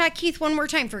 He then shot Keith one more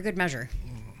time for good measure,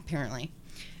 apparently,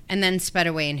 and then sped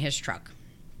away in his truck.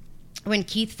 When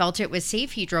Keith felt it was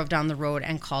safe, he drove down the road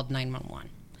and called 911.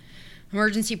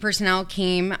 Emergency personnel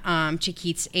came to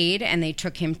Keith's aid, and they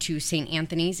took him to St.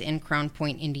 Anthony's in Crown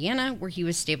Point, Indiana, where he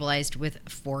was stabilized with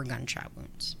 4 gunshot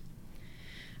wounds.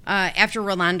 After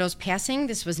Rolando's passing,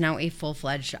 this was now a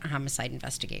full-fledged homicide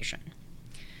investigation.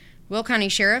 Will County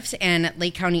sheriffs and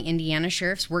Lake County, Indiana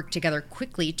sheriffs worked together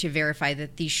quickly to verify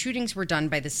that these shootings were done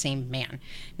by the same man.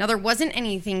 Now, there wasn't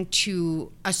anything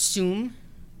to assume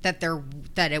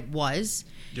that it was.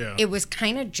 Yeah. It was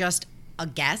kind of just a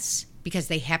guess because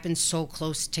they happened so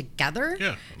close together.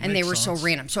 Yeah. And they were so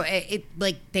random. So it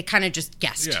they kind of just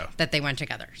guessed that they went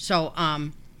together. So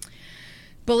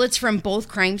bullets from both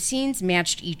crime scenes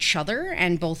matched each other,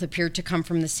 and both appeared to come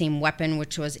from the same weapon,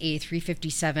 which was a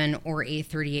 .357 or a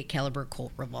 .38 caliber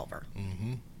Colt revolver.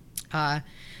 Mm-hmm.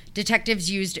 Detectives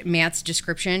used Matt's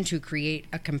description to create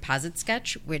a composite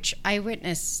sketch, which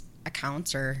eyewitness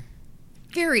accounts are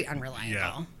very unreliable.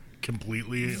 Yeah,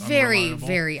 completely very, unreliable.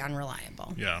 Very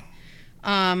unreliable. Yeah.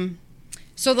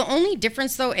 So the only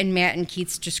difference, though, in Matt and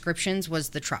Keith's descriptions was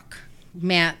the truck.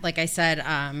 Matt, like I said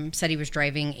he was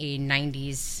driving a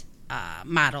 90s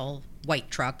model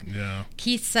white truck. Yeah.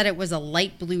 Keith said it was a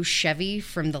light blue Chevy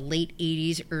from the late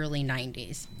 80s, early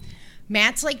 90s.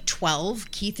 Matt's like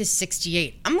 12. Keith is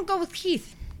 68. I'm going to go with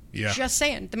Keith. Yeah. Just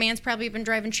saying. The man's probably been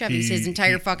driving Chevys his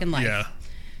entire fucking life. Yeah.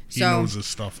 He knows his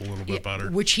stuff a little bit better.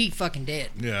 Which he fucking did.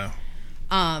 Yeah.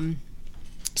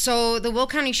 So the Will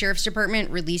County Sheriff's Department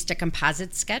released a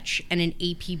composite sketch and an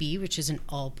APB, which is an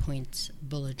all-points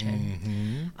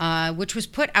bulletin, which was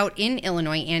put out in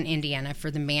Illinois and Indiana for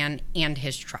the man and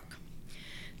his truck.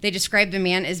 They described the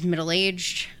man as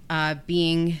middle-aged,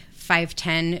 being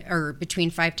 5'10", or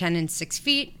between 5'10" and 6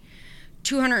 feet,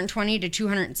 220 to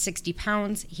 260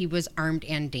 pounds. He was armed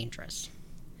and dangerous.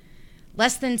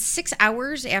 Less than 6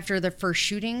 hours after the first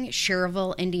shooting,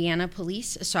 Cherville, Indiana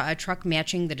police saw a truck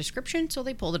matching the description, so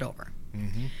they pulled it over.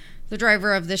 Mm-hmm. The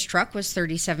driver of this truck was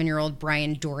 37-year-old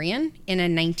Brian Dorian in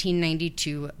a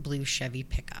 1992 blue Chevy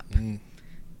pickup.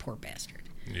 Poor bastard.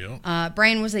 Yep.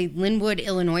 Brian was a Linwood,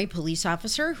 Illinois police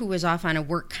officer who was off on a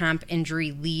work comp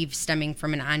injury leave stemming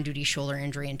from an on-duty shoulder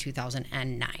injury in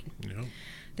 2009. Yep.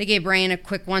 They gave Brian a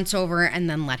quick once-over and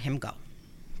then let him go.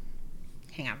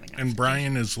 Hang on. And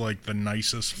Brian is like the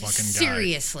nicest fucking guy.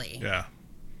 Seriously.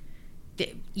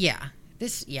 Yeah.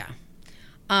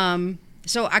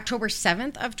 So October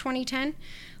 7th of 2010,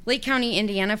 Lake County,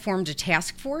 Indiana formed a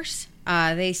task force.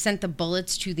 They sent the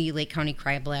bullets to the Lake County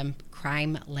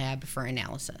Crime Lab for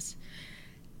analysis.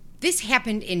 This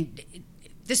happened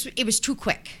it was too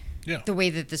quick. Yeah. The way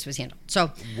that this was handled.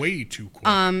 So way too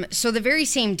quick. So the very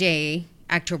same day,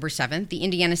 October 7th, the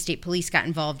Indiana State Police got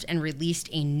involved and released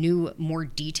a new, more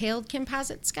detailed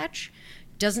composite sketch.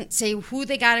 Doesn't say who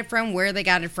they got it from, where they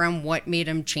got it from, what made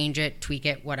them change it, tweak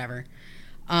it, whatever.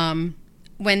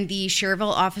 When the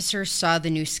Cherville officers saw the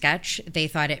new sketch, they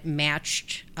thought it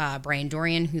matched Brian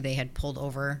Dorian, who they had pulled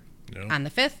over on the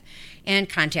 5th, and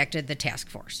contacted the task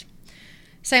force.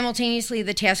 Simultaneously,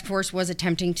 the task force was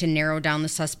attempting to narrow down the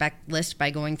suspect list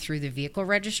by going through the vehicle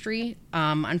registry.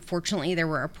 Unfortunately, there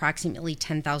were approximately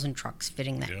 10,000 trucks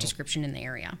fitting that description in the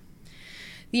area.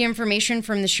 The information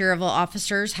from the Cherville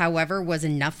officers, however, was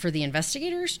enough for the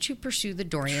investigators to pursue the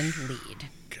Dorian lead.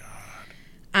 God.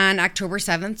 On October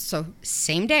 7th, so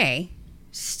same day,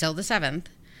 still the 7th,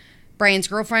 Brian's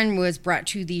girlfriend was brought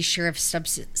to the sheriff's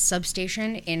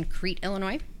substation in Crete,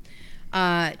 Illinois,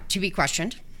 to be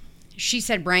questioned. She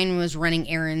said Brian was running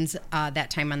errands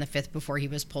that time on the 5th before he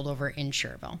was pulled over in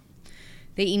Cherville.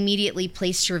 They immediately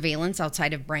placed surveillance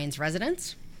outside of Brian's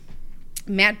residence.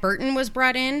 Matt Burton was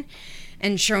brought in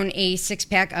and shown a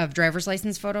 6-pack of driver's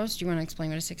license photos. Do you want to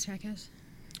explain what a 6-pack is?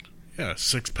 Yeah,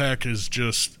 6-pack is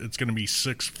just, it's going to be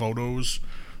 6 photos.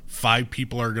 5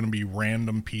 people are going to be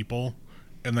random people.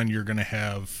 And then you're going to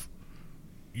have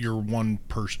your one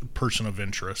person of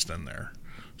interest in there.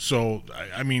 So,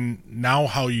 I mean, now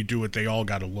how you do it, they all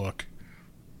got to look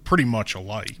pretty much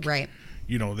alike. Right.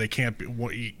 You know, they can't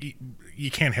be, you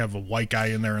can't have a white guy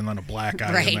in there and then a black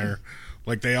guy in there.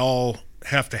 Like, they all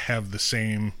have to have the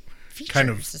same features, kind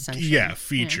of, essentially.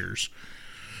 features.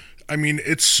 Yeah. I mean,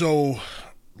 it's so,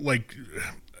 like,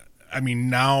 I mean,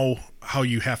 now how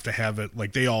you have to have it,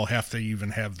 like, they all have to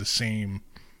even have the same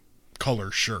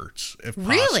color shirts, if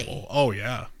possible. Really? Oh,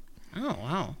 yeah. Oh,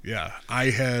 wow. Yeah,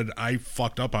 I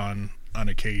fucked up on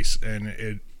a case, and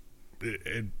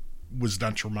it was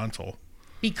detrimental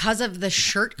because of the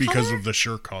shirt color? Because of the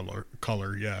shirt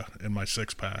color, yeah, in my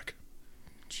 6-pack.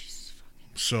 Jesus.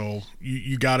 So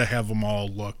you got to have them all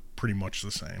look pretty much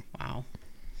the same. Wow.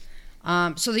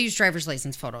 So they used driver's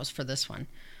license photos for this one.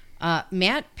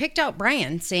 Matt picked out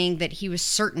Brian, saying that he was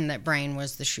certain that Brian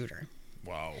was the shooter.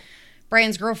 Wow.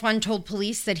 Brian's girlfriend told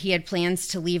police that he had plans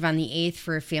to leave on the 8th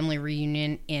for a family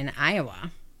reunion in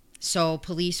Iowa. So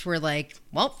police were like,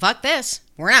 well, fuck this.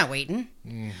 We're not waiting.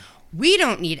 We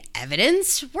don't need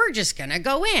evidence. We're just going to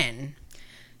go in.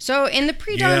 So in the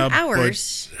pre-dawn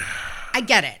hours, I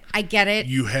get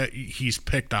it. He's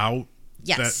picked out.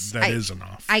 Yes. That is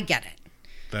enough. I get it.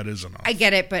 That is enough. I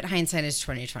get it, but hindsight is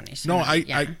 20/20. So no,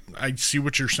 I see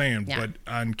what you're saying, but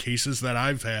on cases that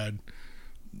I've had,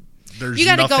 there's you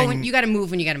gotta nothing... go. You gotta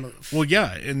move when you gotta move. Well,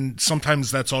 yeah, and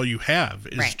sometimes that's all you have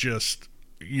is just,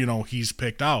 he's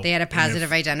picked out. They had a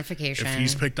positive identification. If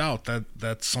he's picked out,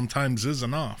 that sometimes is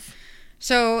enough.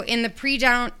 So in the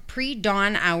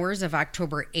pre-dawn hours of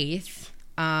October 8th,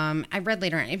 I read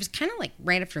later on, it was kind of like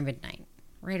right after midnight.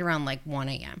 Right around like 1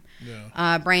 a.m.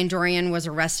 Yeah. Brian Dorian was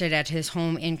arrested at his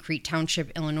home in Crete Township,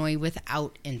 Illinois,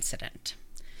 without incident.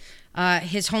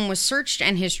 His home was searched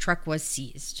and his truck was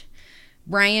seized.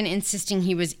 Brian, insisting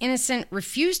he was innocent,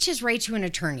 refused his right to an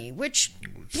attorney, which,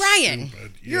 Brian,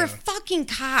 you're a fucking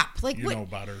cop. Like, you know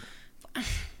better.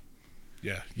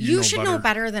 Yeah. You should know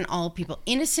better than all people,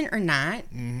 innocent or not.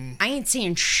 Mm-hmm. I ain't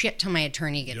saying shit till my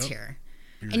attorney gets here.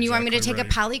 And you want me to take a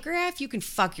polygraph? You can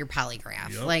fuck your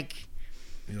polygraph. Yep. Like...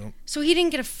 Yep. So he didn't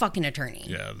get a fucking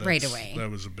attorney right away. That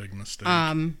was a big mistake.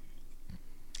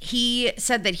 He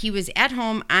said that he was at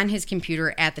home on his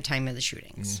computer at the time of the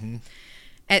shootings. Mm-hmm.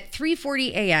 At 3:40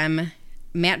 a.m.,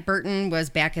 Matt Burton was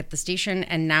back at the station,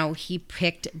 and now he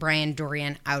picked Brian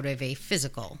Dorian out of a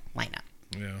physical lineup.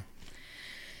 Yeah.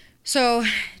 So,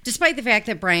 despite the fact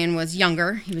that Brian was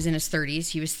younger, he was in his 30s,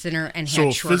 he was thinner and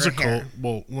had shorter hair.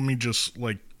 Well, let me just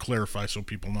clarify so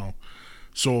people know.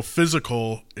 So a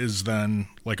physical is then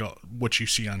like what you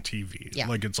see on TV. Yeah.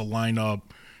 Like it's a lineup.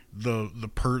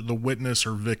 The witness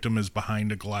or victim is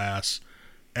behind a glass,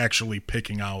 actually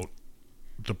picking out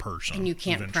the person. And you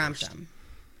can't prompt them.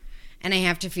 And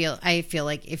I feel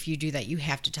like if you do that, you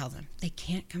have to tell them they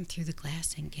can't come through the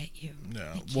glass and get you.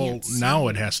 Yeah. Well, now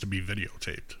it has to be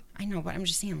videotaped. I know, but I'm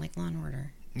just saying, like Law and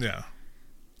Order. Yeah.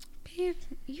 Babe,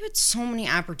 you had so many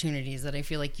opportunities that I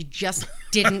feel like you just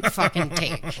didn't fucking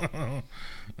take. Yeah.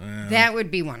 That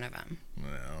would be one of them.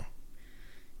 Yeah.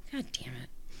 God damn it.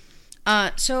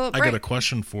 I got a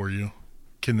question for you.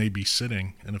 Can they be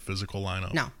sitting in a physical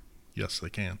lineup? No. Yes, they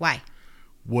can. Why?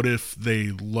 What if they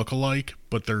look alike,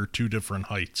 but they're two different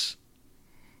heights?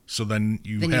 So then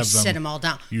you sit them all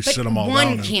down. Sit them all down.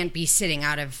 One can't be sitting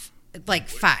out of like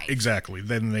 5. Exactly.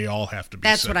 Then they all have to be.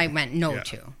 That's sitting. What I meant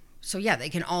to. So yeah, they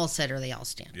can all sit or they all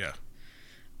stand. Yeah.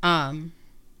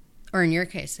 Or in your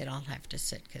case, they'd all have to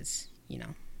sit because you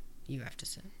have to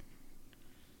sit.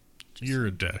 You're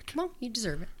a dick. Well, you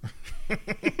deserve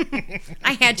it.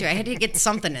 I had to get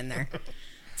something in there.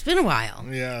 It's been a while.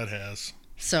 Yeah, it has.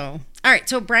 So, all right.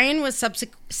 So Brian was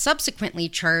subsequently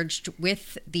charged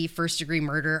with the first-degree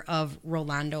murder of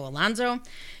Rolando Alonso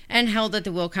and held at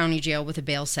the Will County Jail with a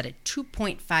bail set at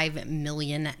 $2.5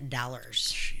 million.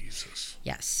 Jesus.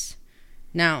 Yes.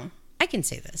 Now, I can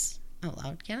say this out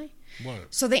loud, can I? What?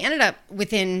 So they ended up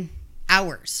within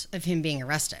hours of him being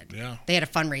arrested. Yeah. They had a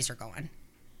fundraiser going.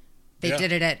 They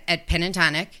did it at Pen and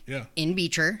Tonic in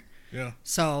Beecher. Yeah.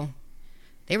 So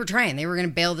they were trying. They were going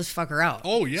to bail this fucker out.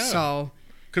 Oh, yeah. So...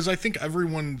 Because I think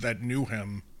everyone that knew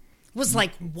him... was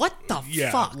like, what the fuck?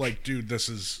 Yeah, like, dude,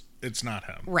 it's not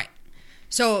him. Right.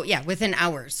 So, yeah, within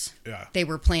hours, they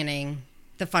were planning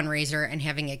the fundraiser and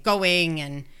having it going.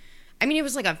 And, I mean, it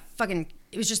was like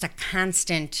it was just a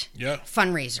constant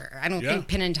fundraiser. I don't think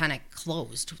Pen and Tonic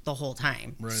closed the whole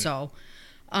time. Right. So,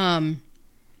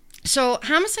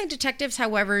 homicide detectives,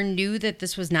 however, knew that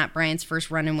this was not Brian's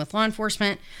first run-in with law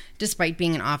enforcement, despite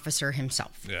being an officer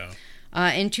himself. Yeah.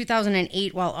 In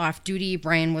 2008, while off duty,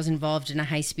 Brian was involved in a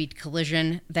high-speed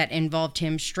collision that involved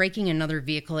him striking another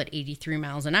vehicle at 83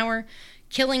 miles an hour,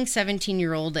 killing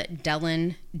 17-year-old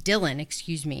Dylan,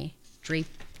 Drapaw,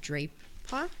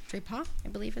 I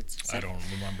believe it's said. I don't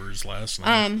remember his last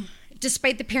name.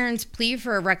 Despite the parents' plea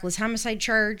for a reckless homicide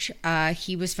charge,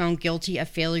 he was found guilty of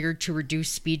failure to reduce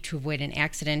speed to avoid an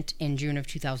accident in June of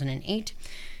 2008.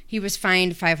 He was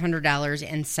fined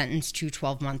 $500 and sentenced to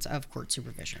 12 months of court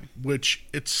supervision. Which,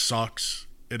 it sucks.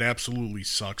 It absolutely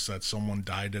sucks that someone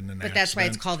died in an accident. But that's why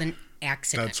it's called an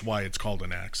accident. That's why it's called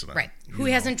an accident. Right. Who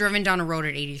hasn't driven down a road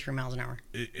at 83 miles an hour?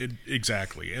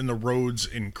 Exactly. And the roads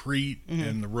in Crete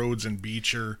and the roads in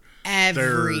Beecher.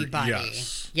 Everybody.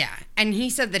 Yes. Yeah. And he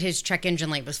said that his check engine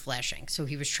light was flashing, so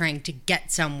he was trying to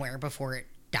get somewhere before it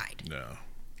died. Yeah.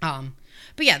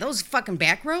 But yeah, those fucking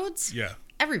back roads. Yeah.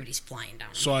 Everybody's flying down.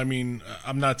 So, I mean,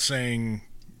 I'm not saying,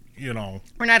 We're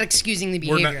not excusing the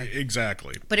behavior.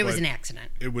 Exactly. But it was an accident.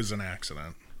 It was an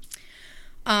accident.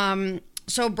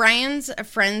 So Brian's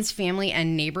friends, family,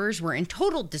 and neighbors were in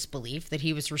total disbelief that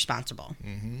he was responsible.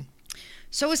 Mm-hmm.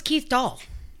 So was Keith Dahl,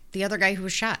 the other guy who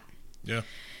was shot. Yeah.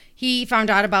 He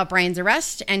found out about Brian's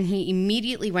arrest, and he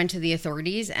immediately went to the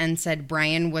authorities and said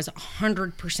Brian was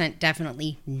 100%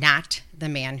 definitely not the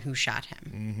man who shot him.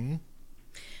 Mm-hmm.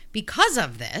 Because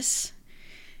of this,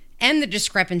 and the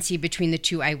discrepancy between the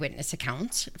two eyewitness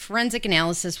accounts, forensic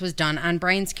analysis was done on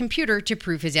Brian's computer to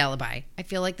prove his alibi. I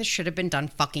feel like this should have been done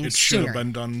fucking sooner. It should have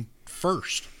been done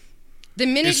first. The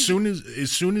minute as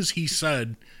soon as he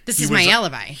said this is my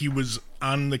alibi, he was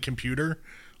on the computer,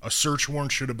 a search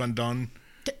warrant should have been done.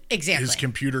 Exactly. His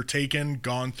computer taken,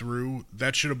 gone through.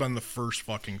 That should have been the first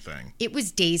fucking thing. It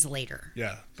was days later.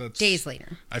 Yeah, that's days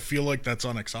later. I feel like that's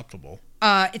unacceptable.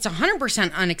 It's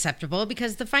 100% unacceptable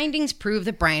because the findings prove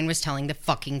that Brian was telling the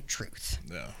fucking truth.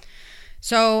 Yeah.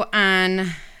 So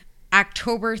on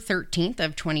October 13th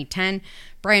of 2010,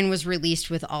 Brian was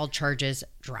released with all charges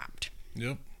dropped.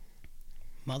 Yep.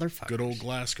 Motherfucker. Good old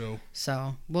Glasgow.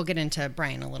 So we'll get into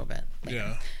Brian a little bit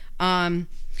later. Yeah.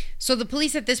 So the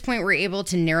police at this point were able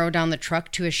to narrow down the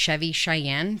truck to a Chevy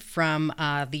Cheyenne from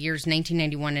the years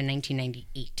 1991 and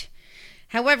 1998.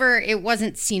 However, it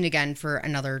wasn't seen again for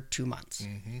another 2 months.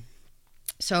 Mm-hmm.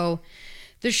 So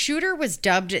the shooter was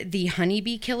dubbed the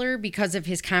Honeybee Killer because of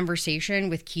his conversation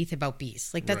with Keith about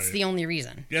bees. Like, that's the only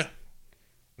reason. Yeah.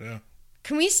 Yeah.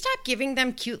 Can we stop giving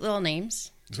them cute little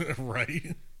names?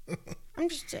 Right. I'm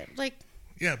just like...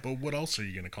 Yeah, but what else are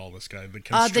you going to call this guy?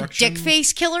 The dick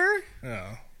face killer?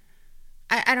 Yeah.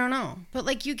 I don't know. But,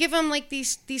 like, you give them, like,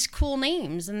 these cool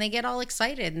names, and they get all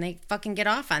excited, and they fucking get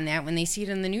off on that when they see it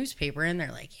in the newspaper, and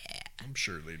they're like, yeah. I'm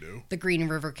sure they do. The Green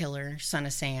River Killer, Son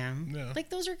of Sam. Yeah.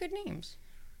 Like, those are good names.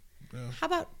 Yeah. How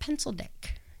about Pencil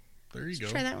Dick? There you go.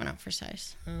 Try that one out for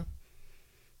size. Yeah.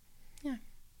 Yeah.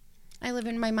 I live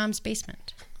in my mom's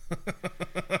basement.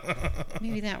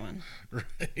 Maybe that one.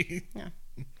 Right. Yeah.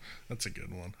 That's a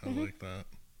good one. I like that.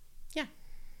 Yeah.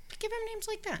 Give them names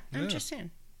like that. I'm just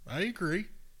saying. I agree.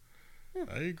 Yeah.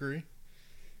 I agree.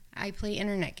 I play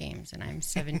internet games, and I'm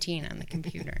 17 on the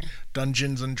computer.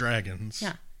 Dungeons and Dragons.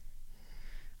 Yeah.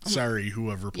 Sorry,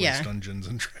 whoever plays Dungeons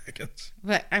and Dragons.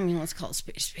 But, I mean, let's call it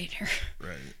spade here.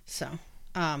 Right. So,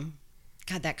 God,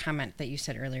 that comment that you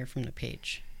said earlier from the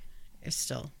page is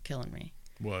still killing me.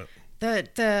 What?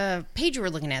 The page you were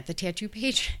looking at, the tattoo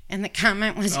page, and the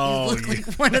comment was, you look like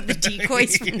one of the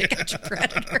decoys from To Catch a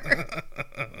Predator.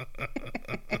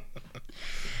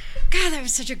 God, that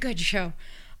was such a good show.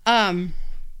 God,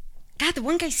 the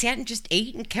one guy sat and just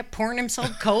ate and kept pouring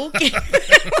himself Coke. It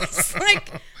was like,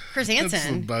 Chris Hansen. That's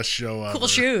the best show ever. Cool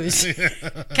shoes.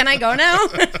 Can I go now?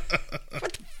 What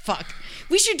the fuck?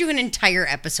 We should do an entire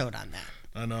episode on that.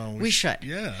 I know. We should.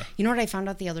 Yeah. You know what I found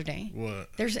out the other day? What?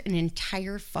 There's an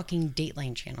entire fucking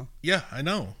Dateline channel. Yeah, I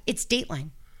know. It's Dateline.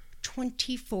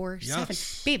 24/7.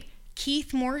 Yes. Babe,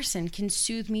 Keith Morrison can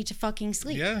soothe me to fucking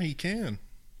sleep. Yeah, he can.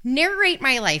 Narrate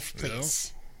my life,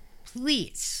 please. Yep.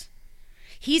 Please.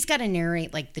 He's got to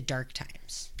narrate, like, the dark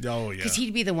times. Oh, yeah. Because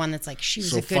he'd be the one that's like, she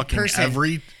was a good fucking person.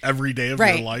 every day of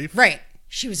your life? Right.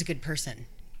 She was a good person.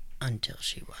 Until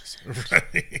she wasn't.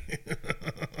 Right.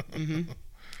 Mm-hmm.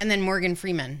 And then Morgan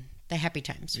Freeman, the Happy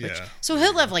Times. Yeah. So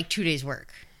he'll have like 2 days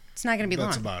work. It's not going to be long.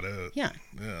 That's about it. Yeah.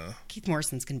 Yeah. Keith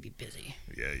Morrison's going to be busy.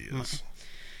 Yeah, he is.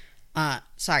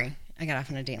 Sorry, I got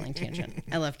off on a Dateline tangent.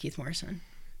 I love Keith Morrison.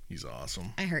 He's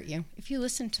awesome. I hurt you. If you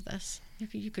listen to this,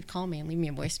 if you could call me and leave me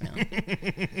a voicemail.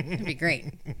 That'd be great.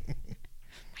 My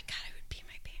God, I would pee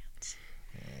my pants.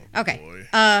 Oh, okay.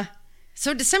 Boy.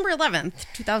 So December 11th,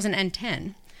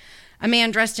 2010, a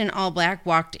man dressed in all black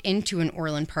walked into an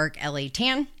Orland Park, LA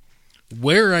tan.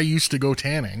 Where I used to go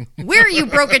tanning. Where you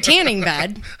broke a tanning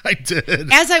bed. I did.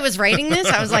 As I was writing this,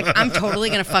 I was like, I'm totally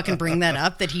going to fucking bring that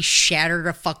up, that he shattered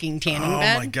a fucking tanning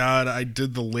bed. Oh my God. I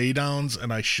did the lay downs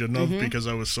and I shouldn't have because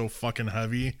I was so fucking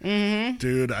heavy. Mm-hmm.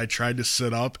 Dude, I tried to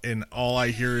sit up and all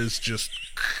I hear is just...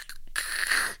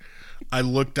 I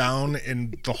look down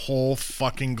and the whole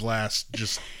fucking glass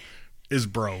just... is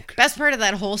broke. Best part of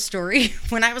that whole story,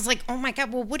 when I was like, oh my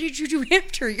God, well, what did you do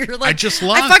after? You're like, I just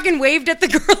left. I fucking waved at the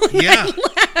girl and I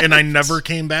left. And I never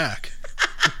came back.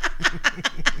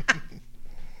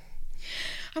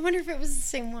 I wonder if it was the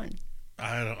same one.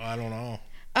 I don't know.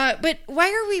 But why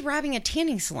are we robbing a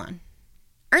tanning salon?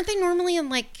 Aren't they normally in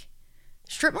like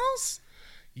strip malls?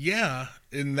 Yeah,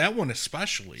 in that one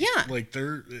especially. Yeah. Like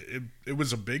it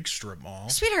was a big strip mall.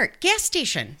 Sweetheart, gas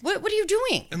station. What are you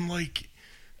doing? And like,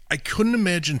 I couldn't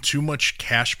imagine too much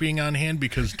cash being on hand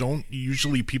because don't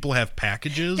usually people have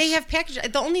packages? They have packages.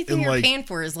 The only thing you're paying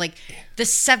for is like the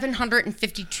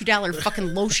 $752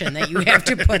 fucking lotion that you have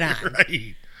to put on.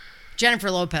 Right. Jennifer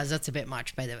Lopez, that's a bit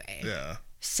much, by the way. Yeah.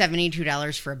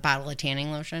 $72 for a bottle of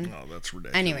tanning lotion. Oh, that's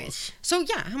ridiculous. Anyways, so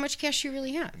yeah, how much cash do you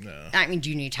really have? Yeah. I mean, do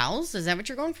you need towels? Is that what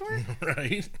you're going for?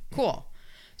 Right. Cool.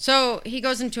 So he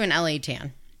goes into an LA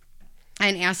tan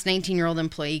and asks 19-year-old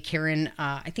employee Karen,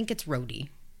 I think it's Rhodey.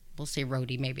 We'll say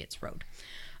Rhodey, maybe it's Rode.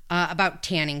 about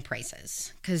tanning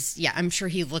prices. Because, yeah, I'm sure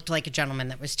he looked like a gentleman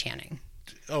that was tanning.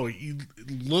 Oh, he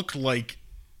looked like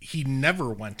he never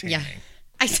went tanning. Yeah.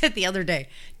 I said the other day,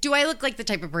 do I look like the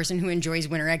type of person who enjoys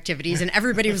winter activities? And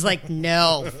everybody was like,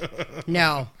 no.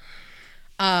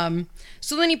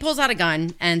 So then he pulls out a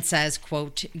gun and says,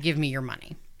 quote, give me your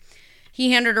money.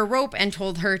 He handed her rope and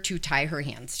told her to tie her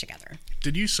hands together.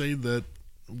 Did you say that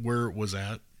where it was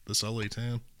at, this LA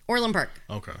town? Orland Park.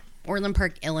 Okay. Orland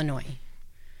Park, Illinois.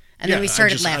 And then we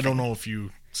started laughing. I don't know if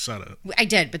you said it. I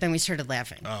did, but then we started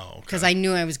laughing. Oh, okay. Because I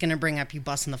knew I was going to bring up you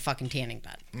busting the fucking tanning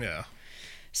bed. Yeah.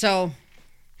 So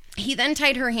he then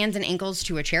tied her hands and ankles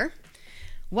to a chair.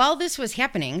 While this was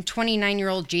happening,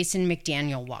 29-year-old Jason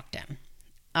McDaniel walked in.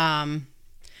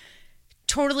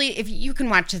 Totally, if you can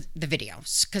watch the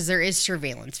videos, because there is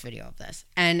surveillance video of this.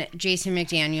 And Jason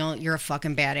McDaniel, you're a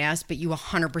fucking badass, but you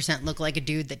 100% look like a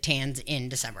dude that tans in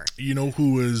December. You know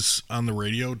who is on the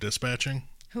radio dispatching?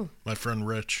 Who? My friend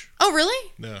Rich. Oh,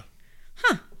 really? Yeah.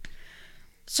 Huh.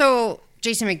 So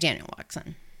Jason McDaniel walks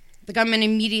in. The gunman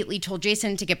immediately told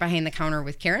Jason to get behind the counter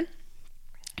with Karen.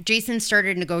 Jason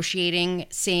started negotiating,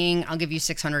 saying, I'll give you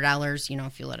 $600,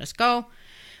 if you let us go.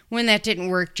 When that didn't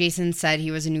work, Jason said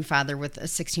he was a new father with a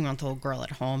 16-month-old girl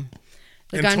at home.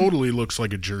 Totally looks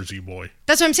like a Jersey boy.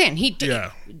 That's what I'm saying. He did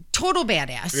total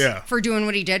badass for doing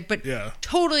what he did, but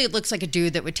totally it looks like a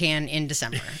dude that would tan in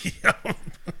December.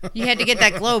 You had to get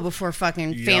that glow before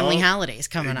fucking family holidays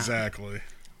coming up. Exactly.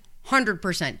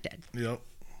 100% did. Yep.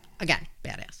 Again,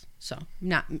 badass. So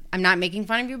I'm not making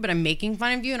fun of you, but I'm making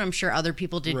fun of you, and I'm sure other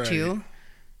people did too.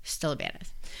 Still a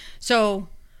badass. So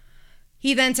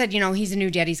he then said, he's a new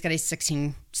dad. He's got a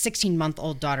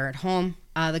 16-month-old daughter at home.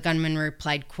 The gunman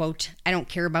replied, quote, I don't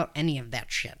care about any of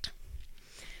that shit.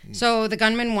 So the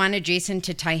gunman wanted Jason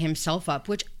to tie himself up,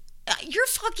 which you're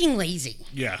fucking lazy.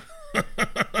 Yeah.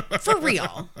 For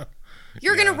real.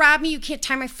 You're going to rob me? You can't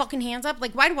tie my fucking hands up?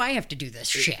 Like, why do I have to do this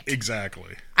shit?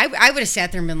 Exactly. I would have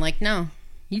sat there and been like, no,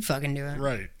 you fucking do it.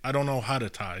 Right. I don't know how to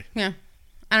tie. Yeah.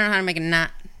 I don't know how to make a knot.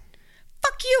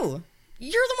 Fuck you.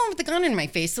 You're the one with the gun in my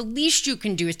face. The least you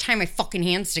can do is tie my fucking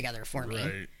hands together for me.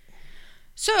 Right.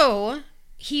 So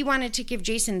he wanted to give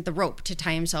Jason the rope to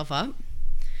tie himself up.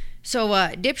 So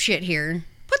dipshit here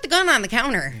put the gun on the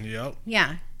counter. Yep.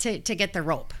 Yeah, to get the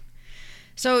rope.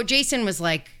 So Jason was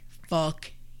like,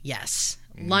 fuck yes.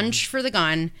 Lunged for the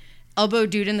gun, elbowed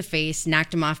dude in the face,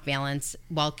 knocked him off balance,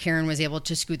 while Karen was able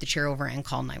to scoot the chair over and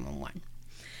call 911.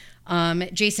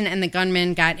 Jason and the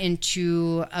gunman got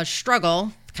into a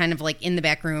struggle, kind of like in the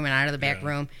back room and out of the back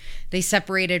room. They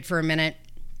separated for a minute.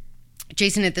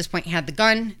 Jason at this point had the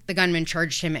gun. The gunman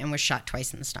charged him and was shot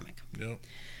twice in the stomach. Yep.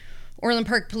 Orland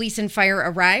Park Police and Fire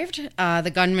arrived.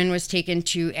 The gunman was taken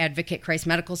to Advocate Christ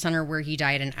Medical Center, where he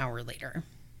died an hour later.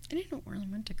 I didn't know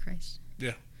Orland went to Christ.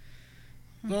 Yeah.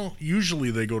 Well,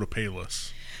 usually they go to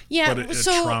Payless. Yeah, but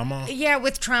so trauma. Yeah,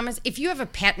 with traumas, if you have a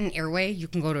patent airway, you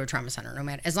can go to a trauma center, no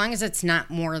matter, as long as it's not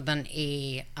more than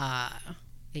a.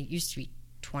 It used to be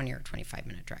 20 or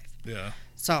 25-minute drive. Yeah.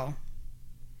 So,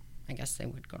 I guess they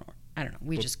would go to. I don't know.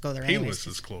 We just go there. Payless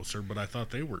is closer, but I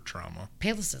thought they were trauma.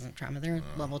 Payless isn't trauma. They're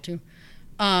level 2.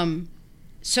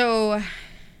 So,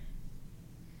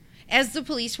 as the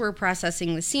police were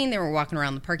processing the scene, they were walking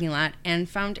around the parking lot and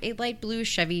found a light blue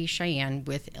Chevy Cheyenne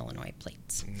with Illinois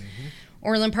plates. Mm-hmm.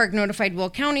 Orland Park notified Will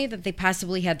County that they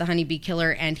possibly had the Honeybee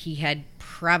killer and he had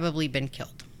probably been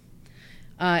killed.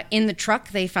 In the truck,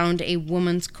 they found a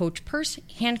woman's Coach purse,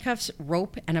 handcuffs,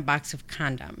 rope, and a box of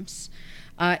condoms.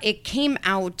 It came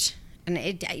out, and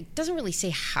it doesn't really say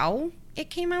how it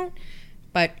came out,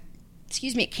 but,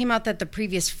 it came out that the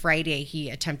previous Friday he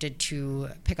attempted to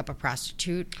pick up a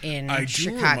prostitute in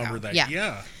Chicago. I do remember that.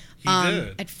 Yeah, he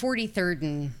did. At 43rd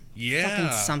and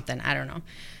fucking something. I don't know.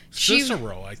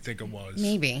 Cicero, I think it was.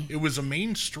 Maybe. It was a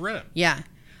main strip. Yeah.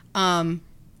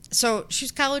 So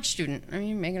she's a college student. I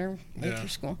mean, making her way through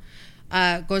school.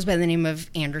 Goes by the name of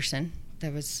Anderson.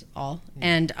 That was all.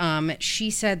 And she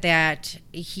said that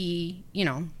he,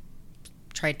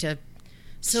 tried to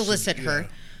solicit her.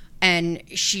 And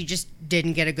she just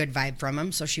didn't get a good vibe from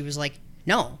him. So she was like,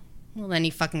 no. Well, then he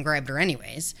fucking grabbed her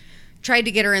anyways. Tried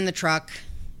to get her in the truck.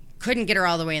 Couldn't get her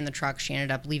all the way in the truck. She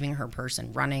ended up leaving her purse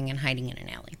and running and hiding in an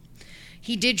alley.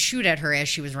 He did shoot at her as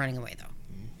she was running away,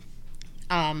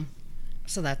 though.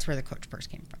 So that's where the Coach purse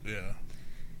came from. Yeah.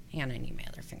 Hang on, I need my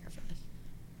other finger for this.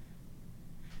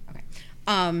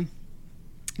 Okay.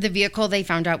 The vehicle they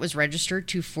found out was registered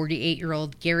to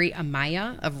 48-year-old Gary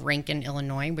Amaya of Rankin,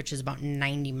 Illinois, which is about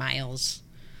 90 miles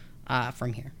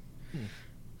from here.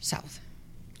 South.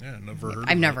 Yeah, never heard of it.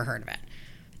 I've never heard of it.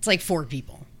 It's like 4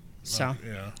 people. So,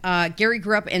 yeah. Gary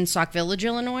grew up in Sauk Village,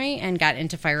 Illinois, and got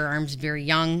into firearms very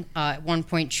young, at one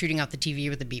point shooting out the TV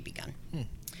with a BB gun.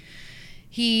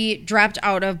 He dropped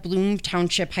out of Bloom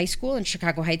Township High School in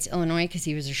Chicago Heights, Illinois, because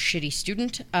he was a shitty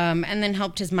student, and then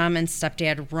helped his mom and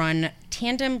stepdad run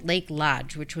Tandem Lake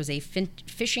Lodge, which was a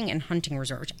fishing and hunting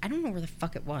resort, which I don't know where the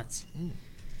fuck it was.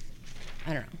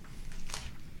 I don't know.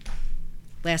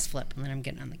 Last flip, and then I'm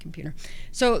getting on the computer.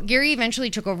 So Gary eventually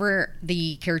took over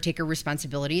the caretaker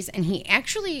responsibilities, and he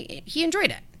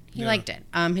enjoyed it. He liked it.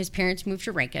 His parents moved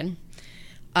to Rankin.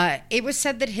 It was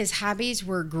said that his hobbies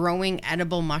were growing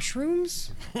edible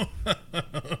mushrooms.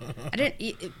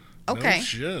 Okay. No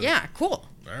shit. Yeah, cool.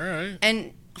 All right.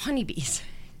 And honeybees.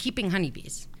 Keeping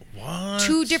honeybees. What?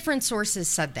 2 different sources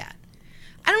said that.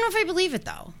 I don't know if I believe it,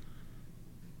 though.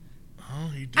 Oh,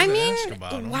 he did ask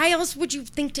about him. Why else would you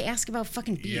think to ask about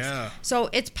fucking bees? Yeah. So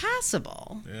it's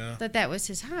possible Yeah. that was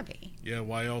his hobby. Yeah,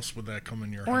 why else would that come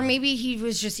in your Or head? maybe he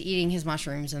was just eating his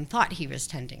mushrooms and thought he was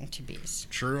tending to bees.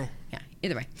 True. Yeah,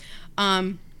 either way.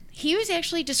 He was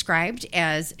actually described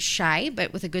as shy,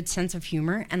 but with a good sense of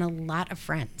humor and a lot of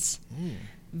friends.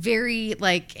 Very,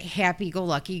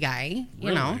 happy-go-lucky guy,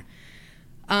 you know.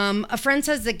 A friend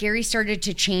says that Gary started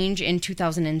to change in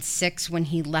 2006 when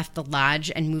he left the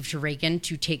lodge and moved to Reagan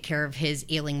to take care of his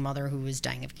ailing mother who was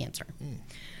dying of cancer.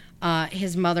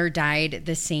 His mother died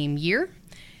the same year.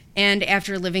 And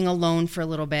after living alone for a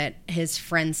little bit, his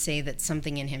friends say that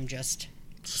something in him just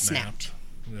snapped.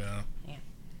 Yeah.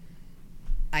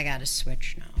 I got to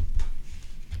switch now.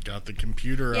 Got the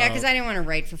computer out. Yeah, because I didn't want to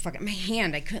write for fucking... My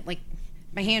hand, I couldn't,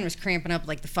 my hand was cramping up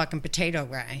like the fucking potato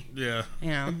guy. Yeah. You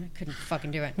know, I couldn't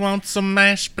fucking do it. Want some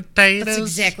mashed potatoes? That's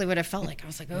exactly what it felt like. I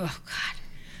was like, oh,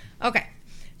 God. Okay.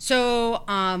 So,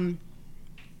 on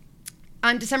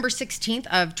December 16th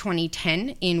of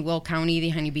 2010, in Will County, the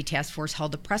Honeybee Task Force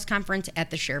held a press conference at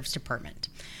the Sheriff's Department.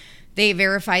 They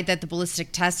verified that the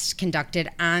ballistic tests conducted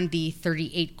on the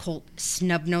 .38 Colt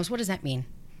snub-nose. What does that mean?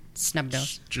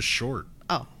 Snub-nose? Just short.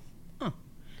 Oh.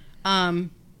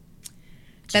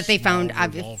 That they found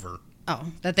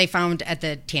that they found at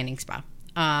the tanning spa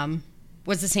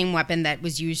was the same weapon that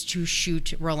was used to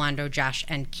shoot Rolando, Josh,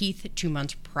 and Keith 2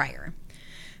 months prior.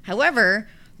 However,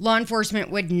 law enforcement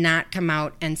would not come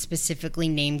out and specifically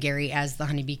name Gary as the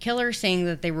Honeybee killer, saying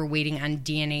that they were waiting on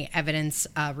DNA evidence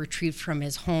retrieved from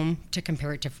his home to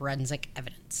compare it to forensic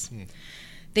evidence.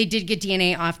 They did get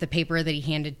DNA off the paper that he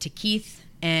handed to Keith,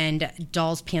 and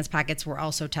Dahl's pants pockets were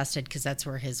also tested because that's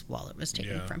where his wallet was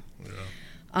taken from.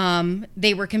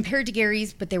 They were compared to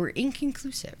Gary's, but they were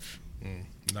inconclusive.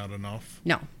 Not enough?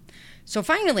 No. So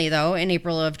finally, though, in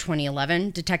April of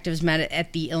 2011, detectives met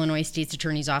at the Illinois State's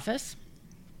Attorney's Office.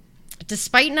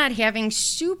 Despite not having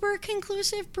super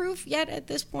conclusive proof yet at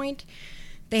this point,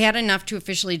 they had enough to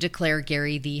officially declare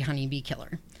Gary the Honeybee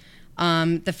killer.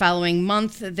 The following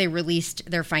month, they released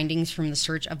their findings from the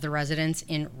search of the residence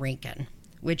in Rankin,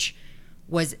 which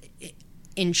was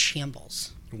in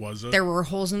shambles. Was it? There were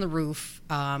holes in the roof,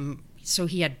 so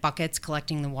he had buckets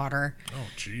collecting the water. Oh,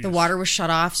 jeez. The water was shut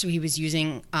off, so he was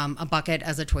using a bucket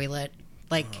as a toilet.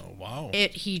 Oh, wow.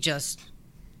 He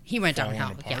went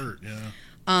downhill. Apart,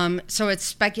 So it's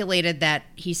speculated that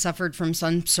he suffered from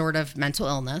some sort of mental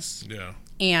illness. Yeah.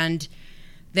 And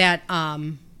that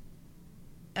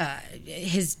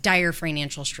his dire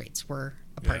financial straits were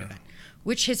a part of it,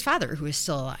 which his father, who is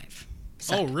still alive,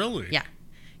 said. Oh, really? Yeah.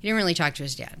 He didn't really talk to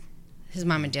his dad. His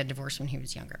mom and dad divorced when he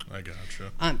was younger. I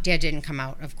gotcha. Dad didn't come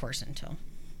out, of course, until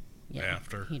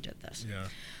after he did this. Yeah.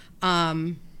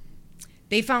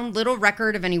 They found little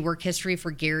record of any work history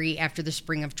for Gary after the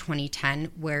spring of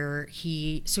 2010, where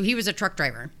he was a truck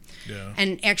driver. Yeah.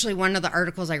 And actually, one of the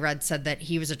articles I read said that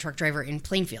he was a truck driver in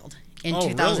Plainfield in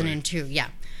 2002. Really? Yeah.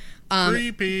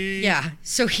 Creepy. Yeah.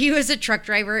 So he was a truck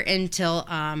driver until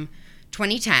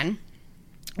 2010,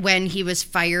 when he was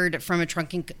fired from a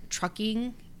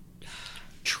trucking.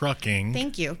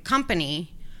 Thank you.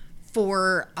 Company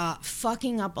for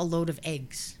fucking up a load of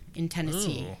eggs in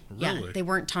Tennessee. Oh, really? Yeah, they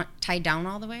weren't tied down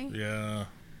all the way. Yeah.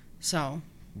 So.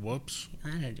 Whoops.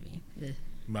 That had to be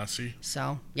messy.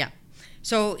 So yeah.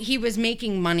 So he was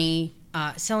making money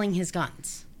selling his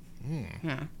guns.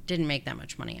 Yeah, didn't make that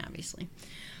much money, obviously.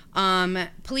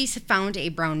 Police found a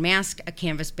brown mask, a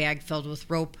canvas bag filled with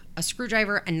rope, a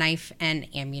screwdriver, a knife, and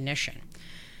ammunition.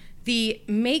 The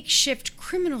makeshift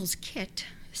criminal's kit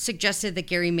suggested that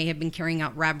Gary may have been carrying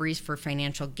out robberies for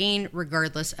financial gain,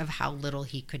 regardless of how little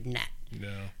he could net.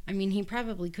 Yeah. I mean, he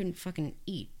probably couldn't fucking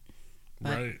eat.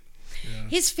 Right. Yeah.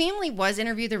 His family was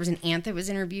interviewed. There was an aunt that was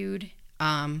interviewed.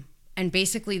 And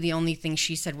basically the only thing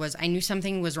she said was, I knew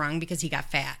something was wrong because he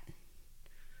got fat.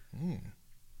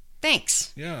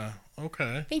 Thanks. Yeah.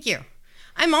 Okay. Thank you.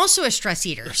 I'm also a stress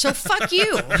eater, so fuck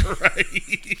you.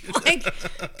 Right. Like,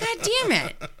 God damn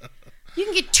it. You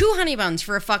can get 2 honey buns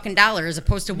for $1 as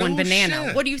opposed to one banana.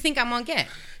 Shit. What do you think I'm going to get?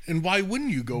 And why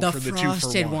wouldn't you go for the 2 for 1? The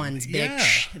frosted ones,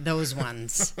 bitch. Yeah. Those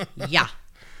ones. Yeah.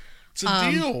 It's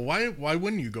a deal. Why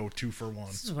wouldn't you go 2 for 1?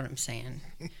 This is what I'm saying.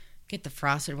 Get the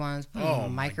frosted ones, put them in the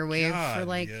microwave for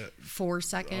like 4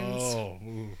 seconds. Oh.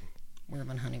 We're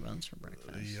having honey buns for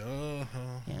breakfast.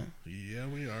 Yeah,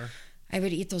 we are. I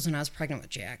would eat those when I was pregnant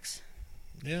with Jax.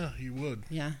 Yeah, you would.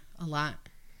 Yeah, a lot.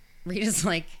 Rita's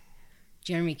like,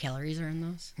 do you know how many calories are in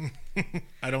those?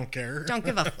 I don't care. Don't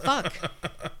give a fuck.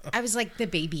 I was like, the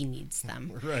baby needs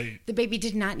them. Right. The baby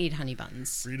did not need honey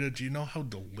buns. Rita, do you know how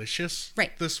delicious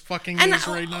right. this fucking and is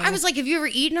right now? I was like, have you ever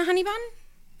eaten a honey bun?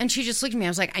 And she just looked at me. I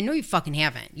was like, I know you fucking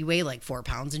haven't. You weigh like 4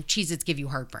 pounds and Cheez-Its give you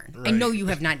heartburn. Right. I know you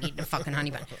have not eaten a fucking honey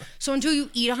bun. So until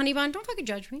you eat a honey bun, don't fucking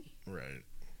judge me. Right.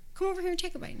 Come over here and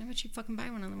take a bite. I bet you'd fucking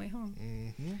buy one on the way home.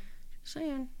 Mm-hmm. Just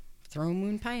saying. Throw a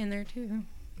moon pie in there too.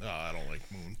 Oh, I don't like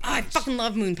moon pies. Oh, I fucking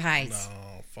love moon pies.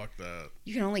 No, fuck that.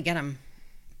 You can only get them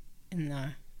in the...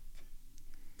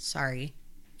 Sorry.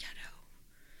 Ghetto.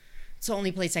 It's the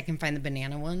only place I can find the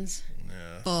banana ones.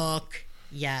 Yeah. Fuck.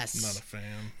 Yes. Not a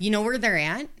fan. You know where they're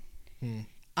at?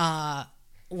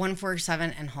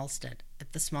 147 and Halstead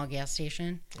at the small gas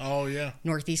station. Oh, yeah.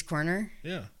 Northeast corner.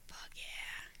 Yeah. Fuck yeah.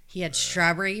 He had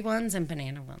strawberry ones and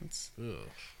banana ones. Ugh.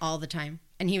 All the time.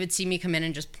 And he would see me come in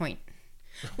and just point.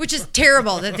 Which is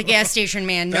terrible that the gas station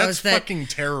man knows that fucking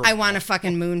terrible. I want a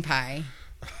fucking moon pie.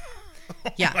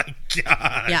 Yeah. Oh my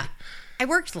God. Yeah. I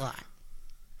worked a lot.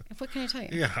 What can I tell you?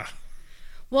 Yeah.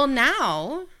 Well,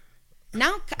 now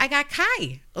I got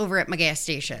Kai over at my gas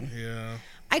station. Yeah.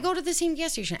 I go to the same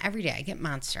gas station every day. I get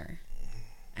Monster.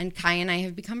 And Kai and I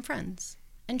have become friends.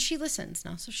 And she listens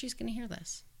now, so she's going to hear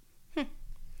this.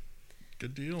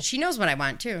 Good deal. She knows what I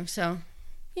want, too. So,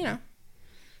 you know.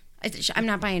 I'm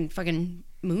not buying fucking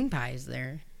moon pies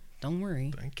there. Don't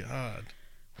worry. Thank God.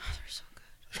 Oh, they're so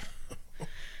good.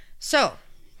 So,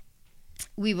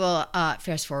 we will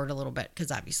fast forward a little bit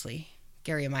because obviously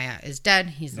Gary Amaya is dead.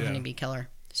 He's the Honeybee killer.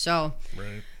 So,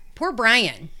 poor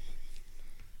Brian.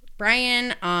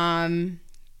 Brian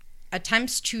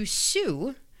attempts to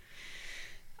sue.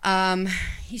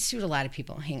 He sued a lot of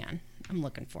people. Hang on. I'm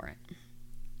looking for it.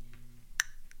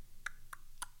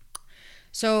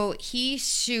 So he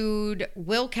sued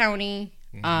Will County,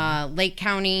 Lake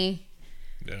County.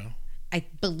 Yeah. I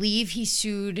believe he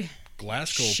sued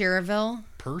Glasgow. Cherville.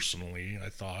 Personally, I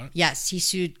thought. Yes, he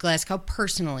sued Glasgow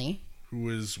personally. Who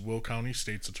is Will County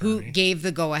State's attorney. Who gave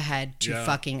the go-ahead to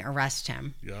fucking arrest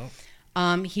him. Yeah.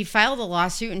 He filed a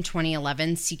lawsuit in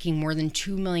 2011 seeking more than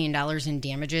 $2 million in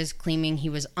damages, claiming he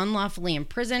was unlawfully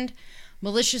imprisoned,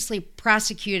 maliciously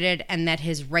prosecuted, and that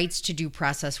his rights to due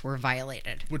process were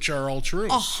violated. Which are all true.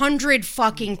 100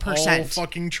 fucking percent. All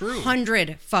fucking true.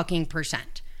 100 fucking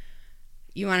percent.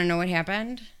 You want to know what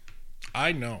happened?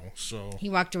 I know, so... He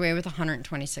walked away with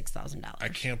 $126,000. I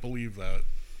can't believe that.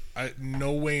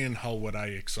 No way in hell would I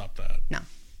accept that. No.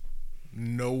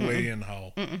 No way in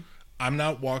hell. I'm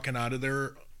not walking out of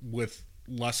there with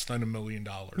less than $1 million.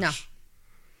 No.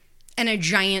 And a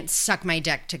giant suck my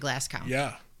dick to Glasgow.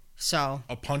 Yeah. So.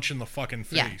 A punch in the fucking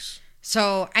face. Yeah.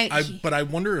 So but I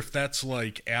wonder if that's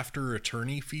like after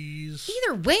attorney fees.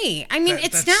 Either way, I mean,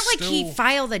 it's not like he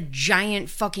filed a giant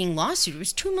fucking lawsuit. It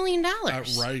was $2 million.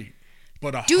 Right.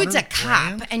 But dude's a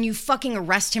cop, and you fucking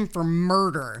arrest him for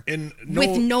murder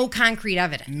with no concrete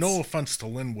evidence. No offense to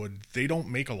Linwood, they don't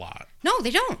make a lot. No, they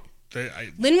don't.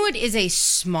 Linwood is a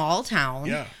small town.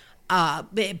 Yeah.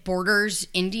 It borders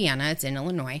Indiana. It's in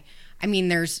Illinois. I mean,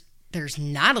 there's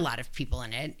not a lot of people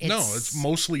in it. It's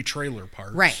mostly trailer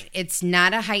parks. Right. It's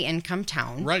not a high-income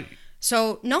town. Right.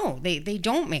 So, no, they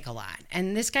don't make a lot.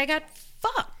 And this guy got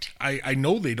fucked. I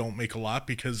know they don't make a lot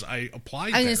because I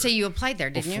applied there. I was going to say you applied there,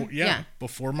 didn't you? Yeah.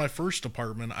 Before my first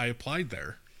apartment, I applied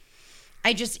there.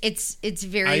 It's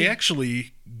very... I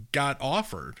actually got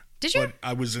offered. Did you? But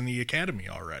I was in the academy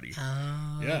already.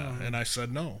 Oh. Yeah, and I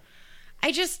said no.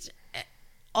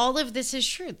 All of this is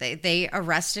true. They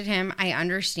arrested him. I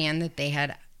understand that they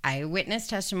had eyewitness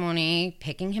testimony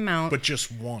picking him out. But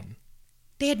just one.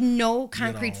 They had no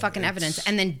concrete fucking evidence.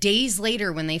 And then days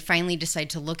later, when they finally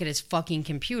decide to look at his fucking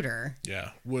computer.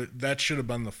 Yeah. That should have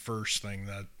been the first thing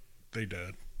that they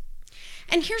did.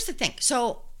 And here's the thing.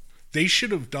 So. They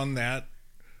should have done that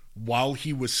while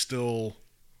he was still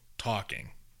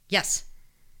talking. Yes.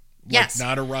 Yes.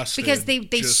 Not arrested. Because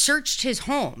they searched his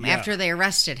home after they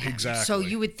arrested him. Exactly. So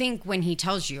you would think when he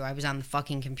tells you I was on the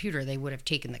fucking computer, they would have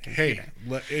taken the computer.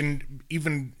 Hey, and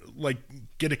even like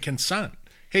get a consent.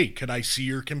 Hey, could I see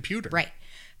your computer? Right.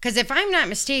 Because if I'm not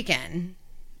mistaken,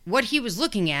 what he was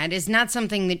looking at is not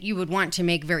something that you would want to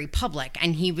make very public.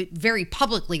 And he very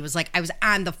publicly was like, I was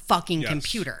on the fucking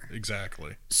computer.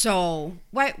 Exactly. So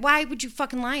why would you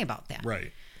fucking lie about that?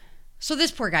 Right. So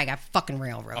this poor guy got fucking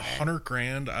railroaded.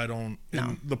 $100,000, I don't...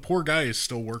 No. The poor guy is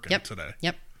still working today.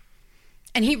 Yep.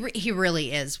 And he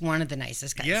really is one of the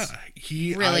nicest guys. Yeah.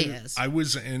 He really is. I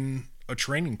was in a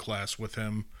training class with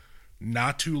him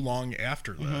not too long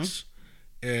after this.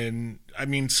 And, I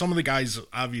mean, some of the guys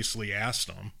obviously asked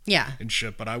him. Yeah. And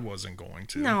shit, but I wasn't going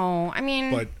to. No, I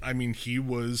mean... But, I mean, he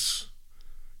was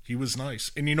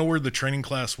nice. And you know where the training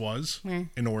class was? Where?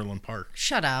 In Orland Park.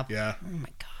 Shut up. Yeah. Oh, my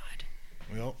God.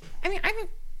 Well, I mean, I've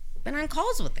been on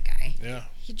calls with the guy. Yeah.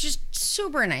 He's just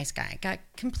super nice guy. Got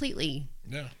completely...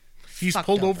 Yeah. He's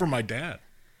pulled over my dad.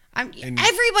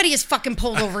 Everybody is fucking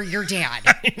pulled over your dad.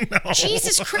 I know.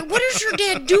 Jesus Christ. What is your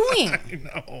dad doing? I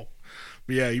know.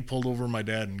 But yeah, he pulled over my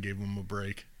dad and gave him a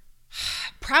break.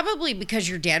 Probably because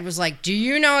your dad was like, do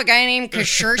you know a guy named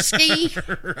Kashersky?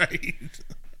 Right.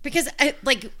 Because,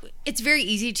 it's very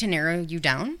easy to narrow you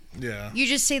down. Yeah. You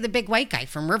just say the big white guy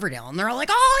from Riverdale, and they're all like,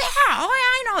 oh, yeah,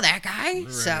 I know that guy.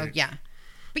 Right. So, yeah.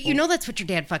 But that's what your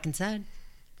dad fucking said.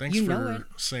 Thanks for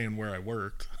saying where I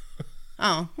worked.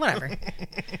 Oh, whatever.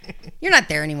 You're not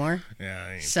there anymore. Yeah,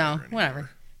 I ain't so, there anymore. Whatever.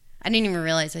 I didn't even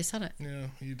realize I said it. Yeah,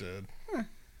 you did. Huh.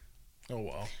 Oh,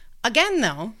 well. Again,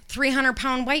 though,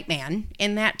 300-pound white man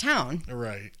in that town.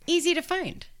 Right. Easy to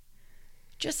find.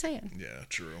 Just saying. Yeah,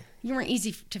 true. You weren't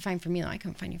easy to find for me, though. I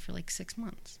couldn't find you for 6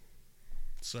 months.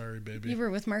 Sorry, baby. You were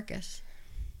with Marcus.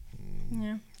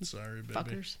 Yeah. Sorry, baby.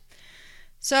 Fuckers.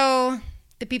 So,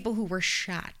 the people who were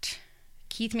shot.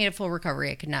 Keith made a full recovery.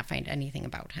 I could not find anything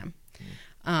about him.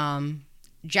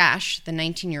 Josh, the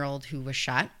 19-year-old who was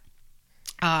shot,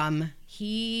 where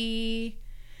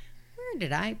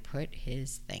did I put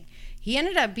his thing? He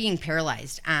ended up being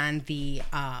paralyzed on the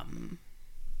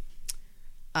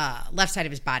left side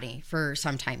of his body for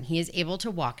some time. He is able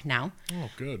to walk now. Oh,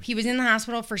 good. He was in the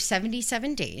hospital for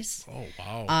 77 days. Oh,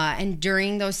 wow. And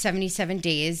during those 77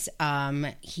 days,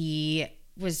 he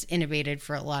was intubated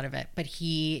for a lot of it, but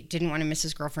he didn't want to miss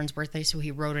his girlfriend's birthday, so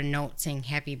he wrote a note saying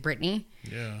Happy Brittany.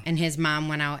 Yeah. And his mom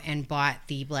went out and bought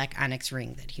the black onyx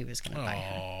ring that he was going to buy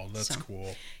her. Oh, that's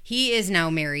cool. He is now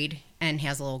married and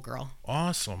has a little girl.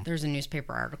 Awesome. There's a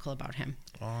newspaper article about him.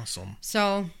 Awesome.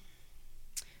 So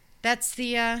that's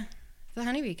the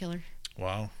Honeybee killer.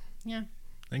 Wow. Yeah.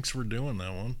 Thanks for doing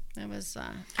that one. That was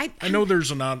I know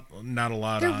there's not a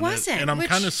lot there on wasn't, it, and I'm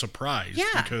kind of surprised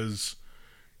because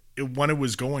when it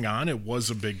was going on, it was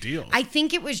a big deal. I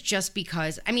think it was just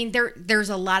because, I mean, there's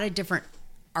a lot of different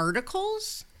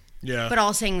articles, but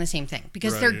all saying the same thing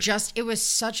because it was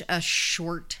such a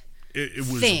short it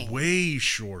was thing way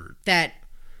short that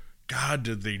God,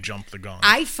 did they jump the gun?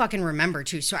 I fucking remember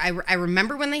too. So I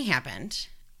remember when they happened,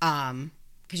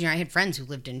 because I had friends who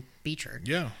lived in Beechard.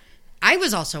 Yeah, I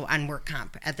was also on work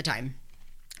comp at the time.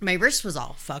 My wrist was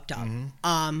all fucked up.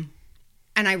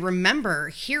 And I remember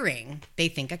hearing they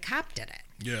think a cop did it.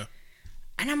 Yeah.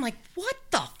 And I'm like, what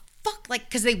the fuck? Like,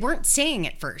 because they weren't saying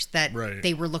at first that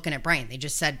they were looking at Brian. They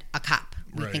just said a cop.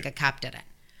 We think a cop did it.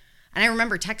 And I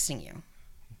remember texting you.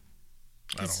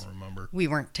 I don't remember. We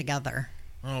weren't together.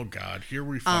 Oh, God. Here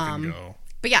we fucking go.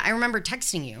 But yeah, I remember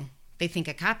texting you. They think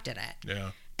a cop did it.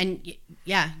 Yeah. And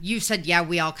yeah, you said, yeah,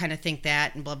 we all kind of think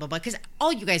that and blah, blah, blah. Because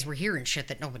all you guys were hearing shit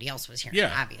that nobody else was hearing,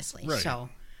 obviously. Right. So,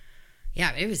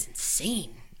 yeah, it was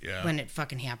insane when it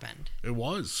fucking happened. It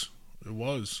was.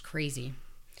 Crazy.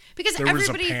 Because there was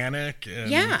a panic.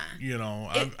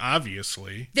 And,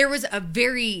 obviously. There was a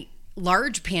very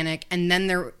large panic, and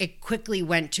then it quickly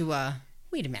went to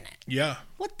wait a minute. Yeah.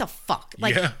 What the fuck?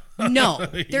 Like, no,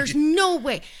 there's no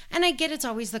way. And I get it's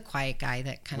always the quiet guy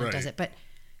that kind of does it, but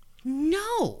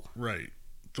no. Right.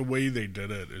 The way they did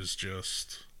it is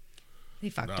just... They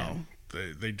fucked him.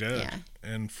 They did. Yeah.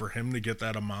 And for him to get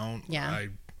that amount,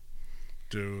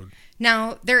 dude.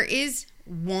 Now, there is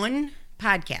one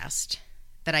podcast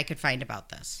that I could find about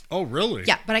this. Oh, really?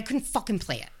 Yeah, but I couldn't fucking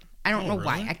play it. I don't know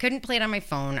why. I couldn't play it on my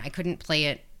phone. I couldn't play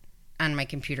it on my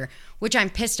computer, which I'm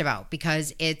pissed about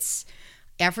because it's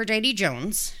Aphrodite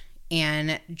Jones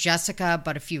and Jessica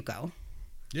Buttafuoco.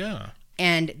 Yeah.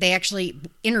 And they actually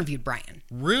interviewed Brian.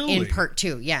 Really? In part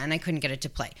 2. Yeah, and I couldn't get it to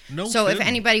play. No So kidding. if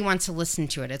anybody wants to listen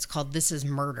to it, it's called This Is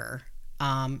Murder.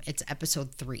 It's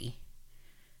episode 3,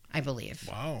 I believe.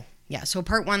 Wow. Yeah, so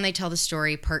part 1, they tell the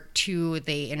story. Part 2,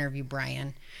 they interview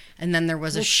Brian. And then there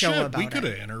was a show about it. We could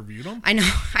have interviewed him. I know.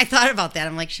 I thought about that.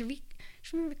 I'm like, should we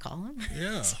call him?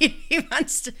 Yeah. He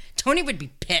wants to. Tony would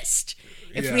be pissed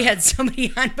if we had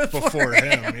somebody on before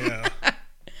him. Yeah.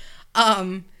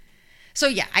 So,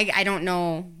 yeah, I don't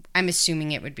know. I'm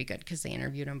assuming it would be good because they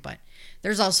interviewed him, but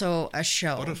there's also a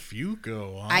show. What a few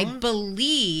go, huh? I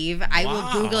believe, I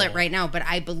will Google it right now, but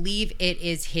I believe it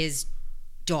is his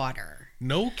daughter.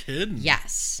 No kidding.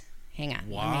 Yes. Hang on.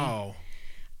 Wow.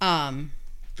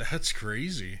 That's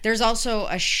crazy. There's also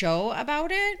a show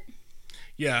about it.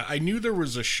 Yeah, I knew there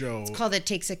was a show. It's called It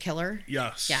Takes a Killer.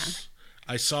 Yes. Yeah.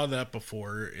 I saw that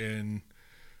before, and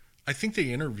I think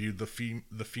they interviewed the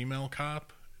female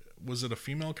cop. Was it a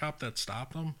female cop that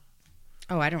stopped them?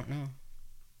 Oh, I don't know.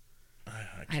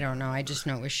 I don't know. I just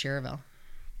know it was Cherville.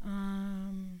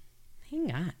 Hang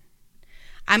on.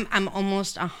 I'm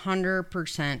almost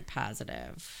 100%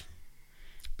 positive.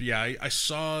 But yeah, I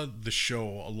saw the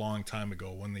show a long time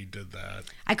ago when they did that.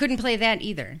 I couldn't play that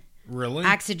either. Really?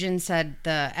 Oxygen said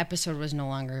the episode was no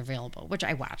longer available, which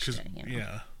I watched it.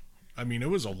 Yeah. I mean, it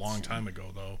was a long time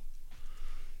ago, though.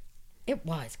 It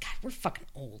was. God, we're fucking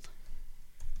old.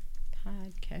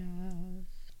 Podcast.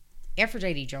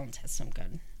 Aphrodite Jones has some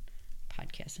good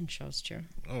podcasts and shows, too.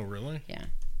 Oh, really? Yeah.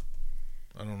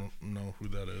 I don't know who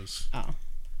that is. Oh.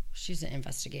 She's an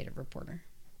investigative reporter.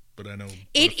 But I know...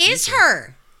 It is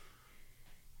her!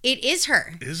 It is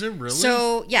her. Is it really?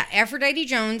 So, yeah, Aphrodite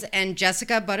Jones and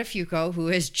Jessica Buttafuoco, who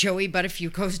is Joey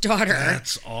Buttafuoco's daughter.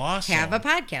 That's awesome. Have a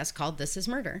podcast called This Is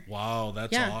Murder. Wow,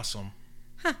 that's awesome.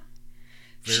 Huh.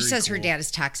 Very she says cool. her dad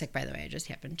is toxic, by the way. I just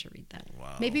happened to read that.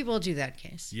 Wow. Maybe we'll do that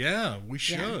case. Yeah, we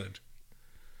should.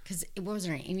 Because, what was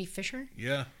her name? Amy Fisher?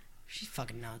 Yeah. She's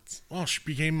fucking nuts. Well, she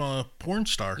became a porn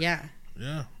star. Yeah.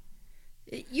 Yeah.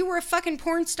 You were a fucking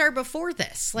porn star before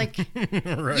this. Like,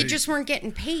 right. You just weren't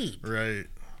getting paid. Right.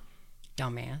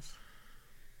 Dumbass.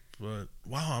 But,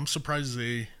 wow, I'm surprised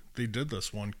they did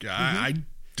this one. I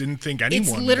didn't think anyone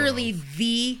It's literally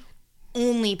the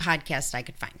only podcast I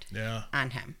could find on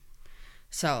him.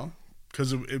 So.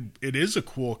 Because it is a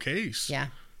cool case. Yeah.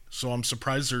 So I'm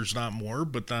surprised there's not more,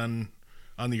 but then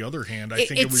on the other hand, I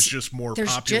think it was just more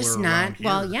popular just around here.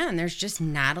 Well, yeah, and there's just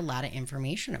not a lot of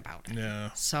information about it.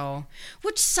 Yeah. So,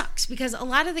 which sucks because a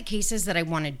lot of the cases that I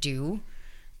want to do,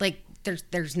 like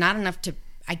there's not enough to,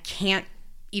 I can't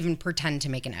even pretend to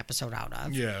make an episode out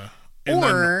of. Yeah. And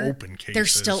or then open cases. They're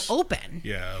still open.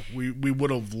 Yeah. We would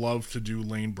have loved to do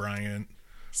Lane Bryant.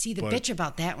 See, the bitch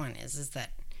about that one is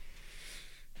that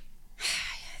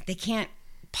they can't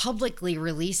publicly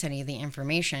release any of the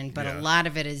information, but a lot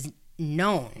of it is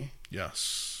known.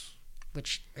 Yes.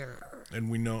 Which... And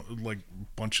we know, like, a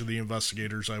bunch of the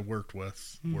investigators I worked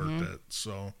with worked it,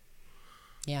 so...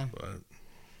 Yeah. But...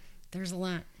 There's a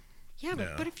lot. Yeah,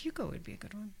 but if you go, it'd be a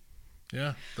good one.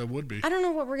 Yeah, that would be. I don't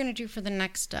know what we're going to do for the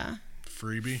next...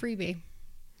 Freebie?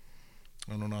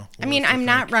 I don't know. I mean, I'm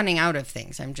not running out of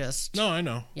things. I'm just... No, I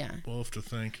know. Yeah. We'll have to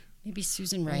think. Maybe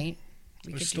Susan Wright.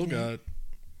 I still got...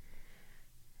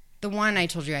 The one I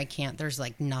told you I can't. There's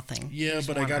like nothing. Yeah, there's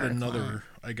but I got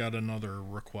another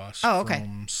request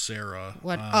from Sarah.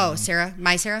 What? Sarah?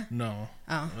 My Sarah? No.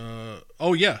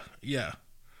 Oh. Yeah.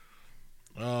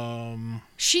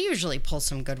 She usually pulls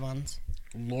some good ones.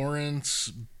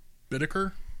 Lawrence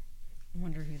Bittaker? I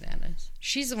wonder who that is.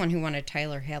 She's the one who wanted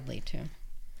Tyler Hadley, too.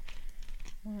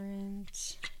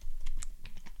 Lawrence.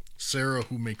 Sarah,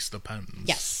 who makes the pens.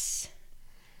 Yes.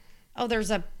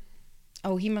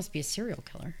 Oh, he must be a serial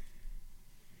killer.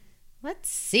 Let's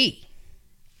see.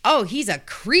 Oh, he's a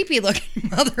creepy looking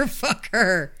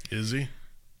motherfucker. Is he?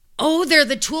 Oh, they're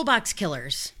the toolbox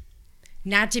killers.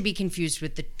 Not to be confused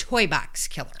with the toy box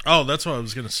killer. Oh, that's what I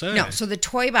was going to say. No, so the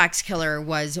toy box killer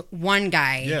was one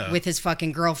guy with his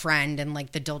fucking girlfriend and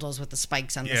like the dildos with the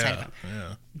spikes on the side of him.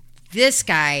 Yeah. This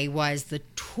guy was the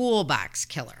toolbox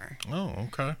killer. Oh,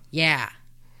 okay. Yeah.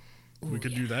 We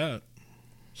could do that.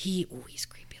 He's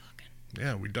creepy looking.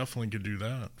 Yeah, we definitely could do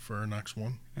that for our next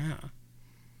one. Yeah.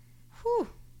 Whew.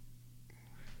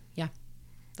 Yeah.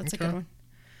 That's a good one.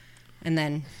 And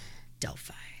then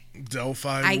Delphi.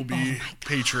 Delphi will be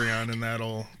Patreon, and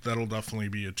that'll definitely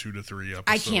be a 2 to 3 episode.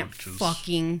 I can't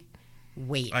fucking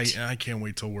wait. I can't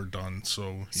wait till we're done.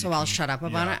 So I'll shut up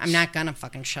about it? I'm not gonna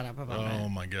fucking shut up about it. Oh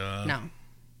my god. No.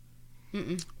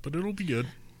 Mm-mm. But it'll be good.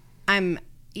 I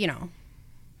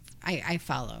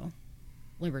follow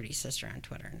Liberty's sister on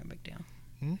Twitter. No big deal.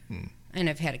 Mm-hmm. And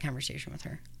I've had a conversation with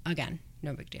her. Again,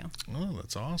 no big deal. Oh,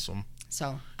 that's awesome.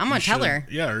 So I'm going to tell her.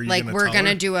 Yeah, are you like, gonna we're tell going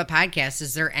to her? do a podcast.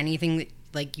 Is there anything that,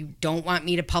 like, you don't want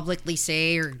me to publicly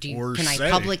say? Or can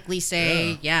I publicly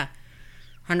say? Yeah.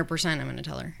 100% I'm going to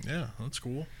tell her. Yeah, that's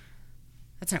cool.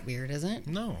 That's not weird, is it?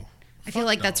 No. I feel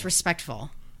like that's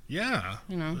respectful. Yeah.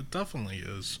 It definitely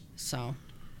is. So,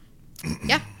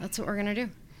 yeah, that's what we're going to do.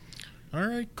 All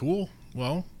right, cool.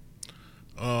 Well,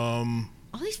 all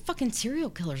these fucking serial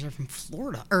killers are from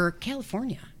Florida or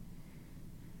California.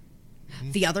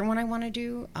 The other one I want to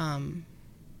do,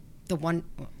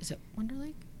 is it Wonder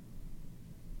Lake?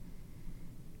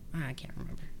 I can't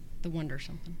remember. The Wonder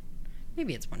something.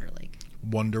 Maybe it's Wonder Lake.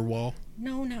 Wonderwall?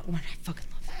 No, not Wonder. I fucking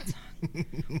love that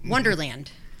song.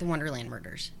 Wonderland. The Wonderland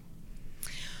Murders.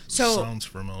 So sounds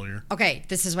familiar. Okay,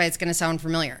 this is why it's going to sound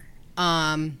familiar.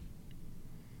 Now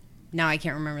I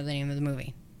can't remember the name of the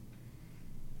movie.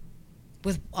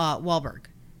 With Mark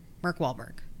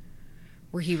Wahlberg.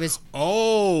 Where he was...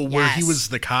 Oh, where he was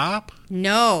the cop?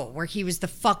 No, where he was the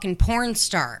fucking porn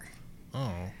star. Oh,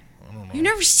 I don't know. You've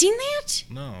never seen that?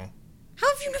 No. How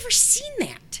have you never seen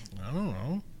that? I don't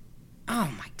know.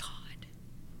 Oh, my God.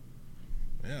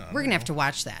 Yeah. We're going to have to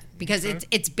watch that because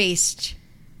it's based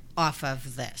off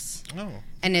of this. Oh. Okay.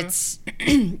 And it's...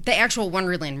 the actual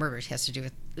Wonderland Murders has to do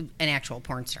with an actual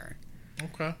porn star.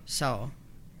 Okay. So,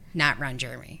 not Ron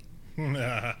Jeremy.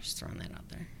 Nah. Just throwing that out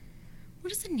there.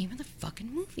 What is the name of the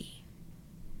fucking movie?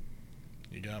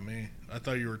 You got me. I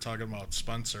thought you were talking about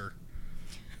Spencer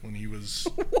when he was...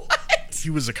 What? He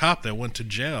was a cop that went to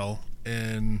jail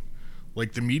and,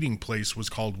 like, the meeting place was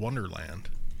called Wonderland.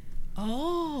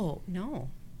 Oh, no.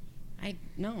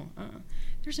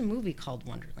 There's a movie called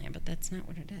Wonderland, but that's not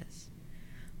what it is.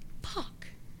 Fuck.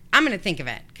 I'm going to think of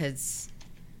it, because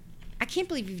I can't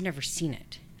believe you've never seen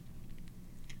it.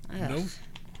 Ugh. Nope.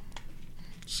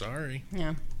 Sorry.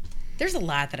 Yeah. There's a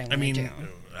lot that I want to do.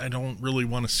 I don't really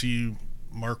want to see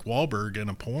Mark Wahlberg in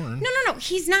a porn. No.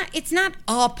 He's not. It's not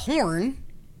a porn.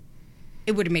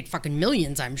 It would have made fucking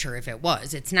millions, I'm sure, if it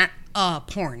was. It's not a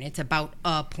porn. It's about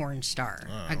a porn star.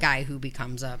 Oh. A guy who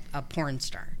becomes a porn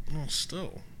star. Well,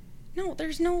 still. No,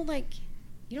 there's no, like...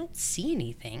 You don't see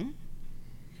anything.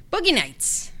 Boogie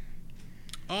Nights.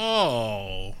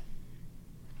 Oh.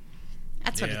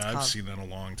 That's what it's called. I've seen that a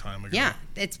long time ago. Yeah,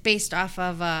 it's based off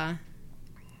of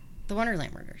the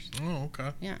Wonderland Murders. Oh,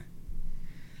 okay. Yeah.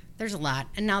 There's a lot.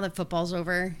 And now that football's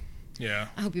over, yeah,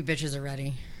 I hope you bitches are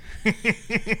ready.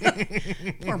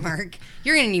 Poor Mark.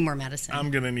 You're going to need more medicine.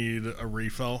 I'm going to need a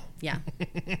refill. Yeah.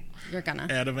 You're going to.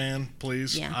 Ativan,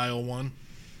 please. Yeah. Aisle 1.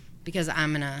 Because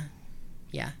I'm going to,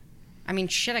 yeah. I mean,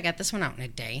 shit, I got this one out in a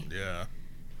day. Yeah.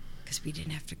 Because we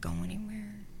didn't have to go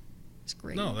anywhere. It's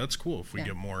great. No, that's cool if we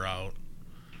get more out.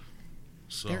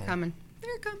 So They're coming.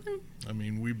 I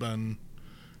mean, we've been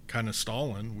kind of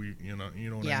stalling. You know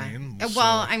what I mean?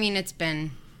 Well, I mean, it's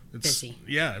been busy.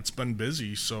 Yeah, it's been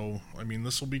busy. So, I mean,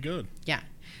 this will be good. Yeah.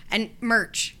 And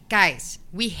merch. Guys,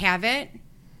 we have it.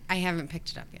 I haven't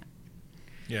picked it up yet.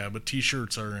 Yeah, but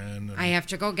T-shirts are in. And I have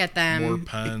to go get them. More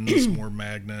pens, more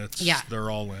magnets. Yeah. They're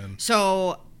all in.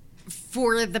 So,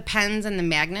 for the pens and the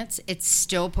magnets, it's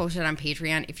still posted on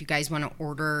Patreon. If you guys want to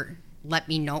order, let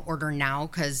me know. Order now,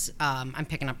 because I'm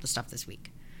picking up the stuff this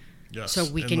week. Yes. So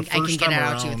I can get it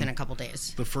out to you within a couple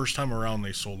days. The first time around,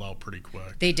 they sold out pretty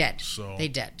quick. They did.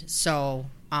 So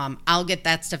I'll get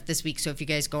that stuff this week. So if you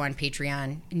guys go on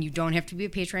Patreon, and you don't have to be a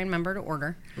Patreon member to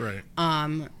order, right?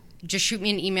 Just shoot me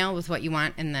an email with what you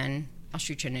want, and then I'll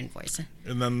shoot you an invoice.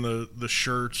 And then the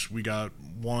shirts, we got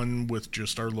one with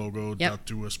just our logo, Yep.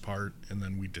 Do Us Part, and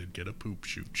then we did get a poop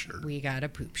shoot shirt. We got a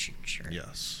poop shoot shirt.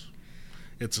 Yes.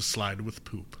 It's a slide with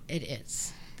poop. It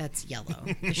is. That's yellow.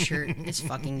 The shirt is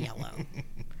fucking yellow.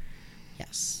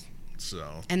 Yes.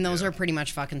 So. And those are pretty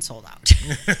much fucking sold out.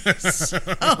 So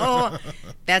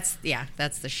that's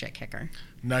the shit kicker.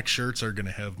 Next shirts are gonna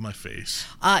have my face.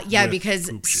 Because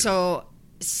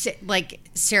like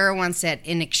Sarah wants that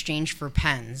in exchange for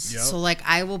pens. Yep. So like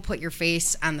I will put your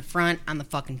face on the front, on the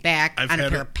fucking back, on a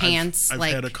pair of pants. I've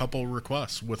had a couple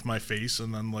requests with my face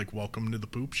and then like welcome to the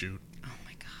poop shoot.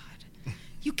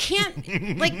 You can't,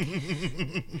 like,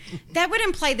 that would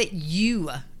imply that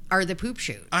you are the poop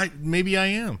shoot. Maybe I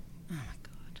am. Oh, my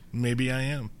God. Maybe I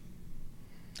am.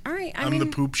 All right, I'm the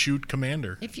poop shoot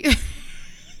commander. If you're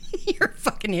a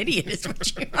fucking idiot is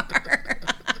what you are.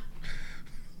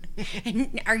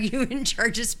 And are you in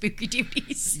charge of spooky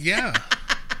duties? Yeah.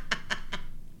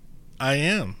 I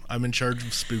am. I'm in charge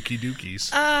of spooky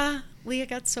dookies. Leah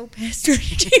got so pissed when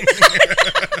she came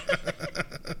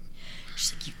out.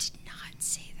 She's like, you did not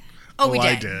say that. Oh, we did.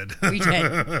 I did. We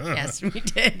did. Yes, we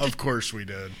did. Of course we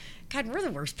did. God, we're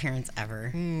the worst parents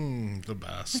ever. The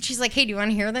best. And she's like, hey, do you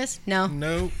want to hear this? No.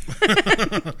 Nope.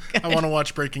 I want to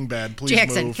watch Breaking Bad. Please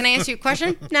Jackson, move. Can I ask you a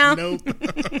question? No. Nope.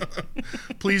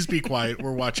 Please be quiet.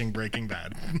 We're watching Breaking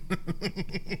Bad.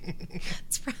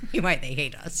 That's probably why they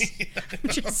hate us. I'm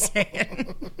just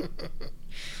saying.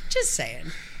 Just saying.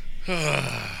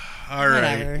 All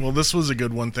right. Well, this was a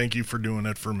good one. Thank you for doing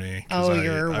it for me. Oh,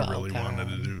 you're welcome. I really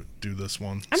wanted to do this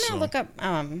one. I'm going to look up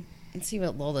and see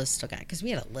what Lola's still got, because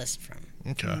we had a list from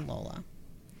Lola.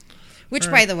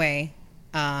 Which, by the way,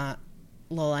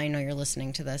 Lola, I know you're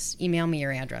listening to this. Email me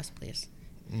your address, please.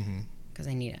 Because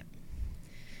I need it.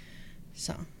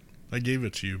 So. I gave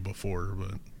it to you before,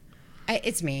 but.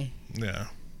 It's me. Yeah.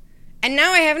 And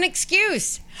now I have an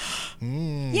excuse.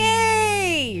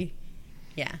 Yay!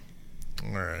 Yeah.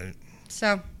 All right.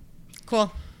 So,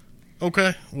 cool.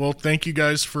 Okay. Well, thank you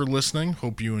guys for listening.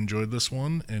 Hope you enjoyed this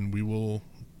one, and we will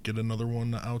get another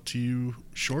one out to you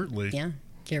shortly. Yeah.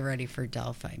 Get ready for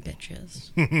Delphi,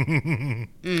 bitches.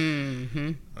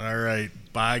 All right.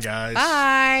 Bye, guys.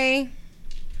 Bye.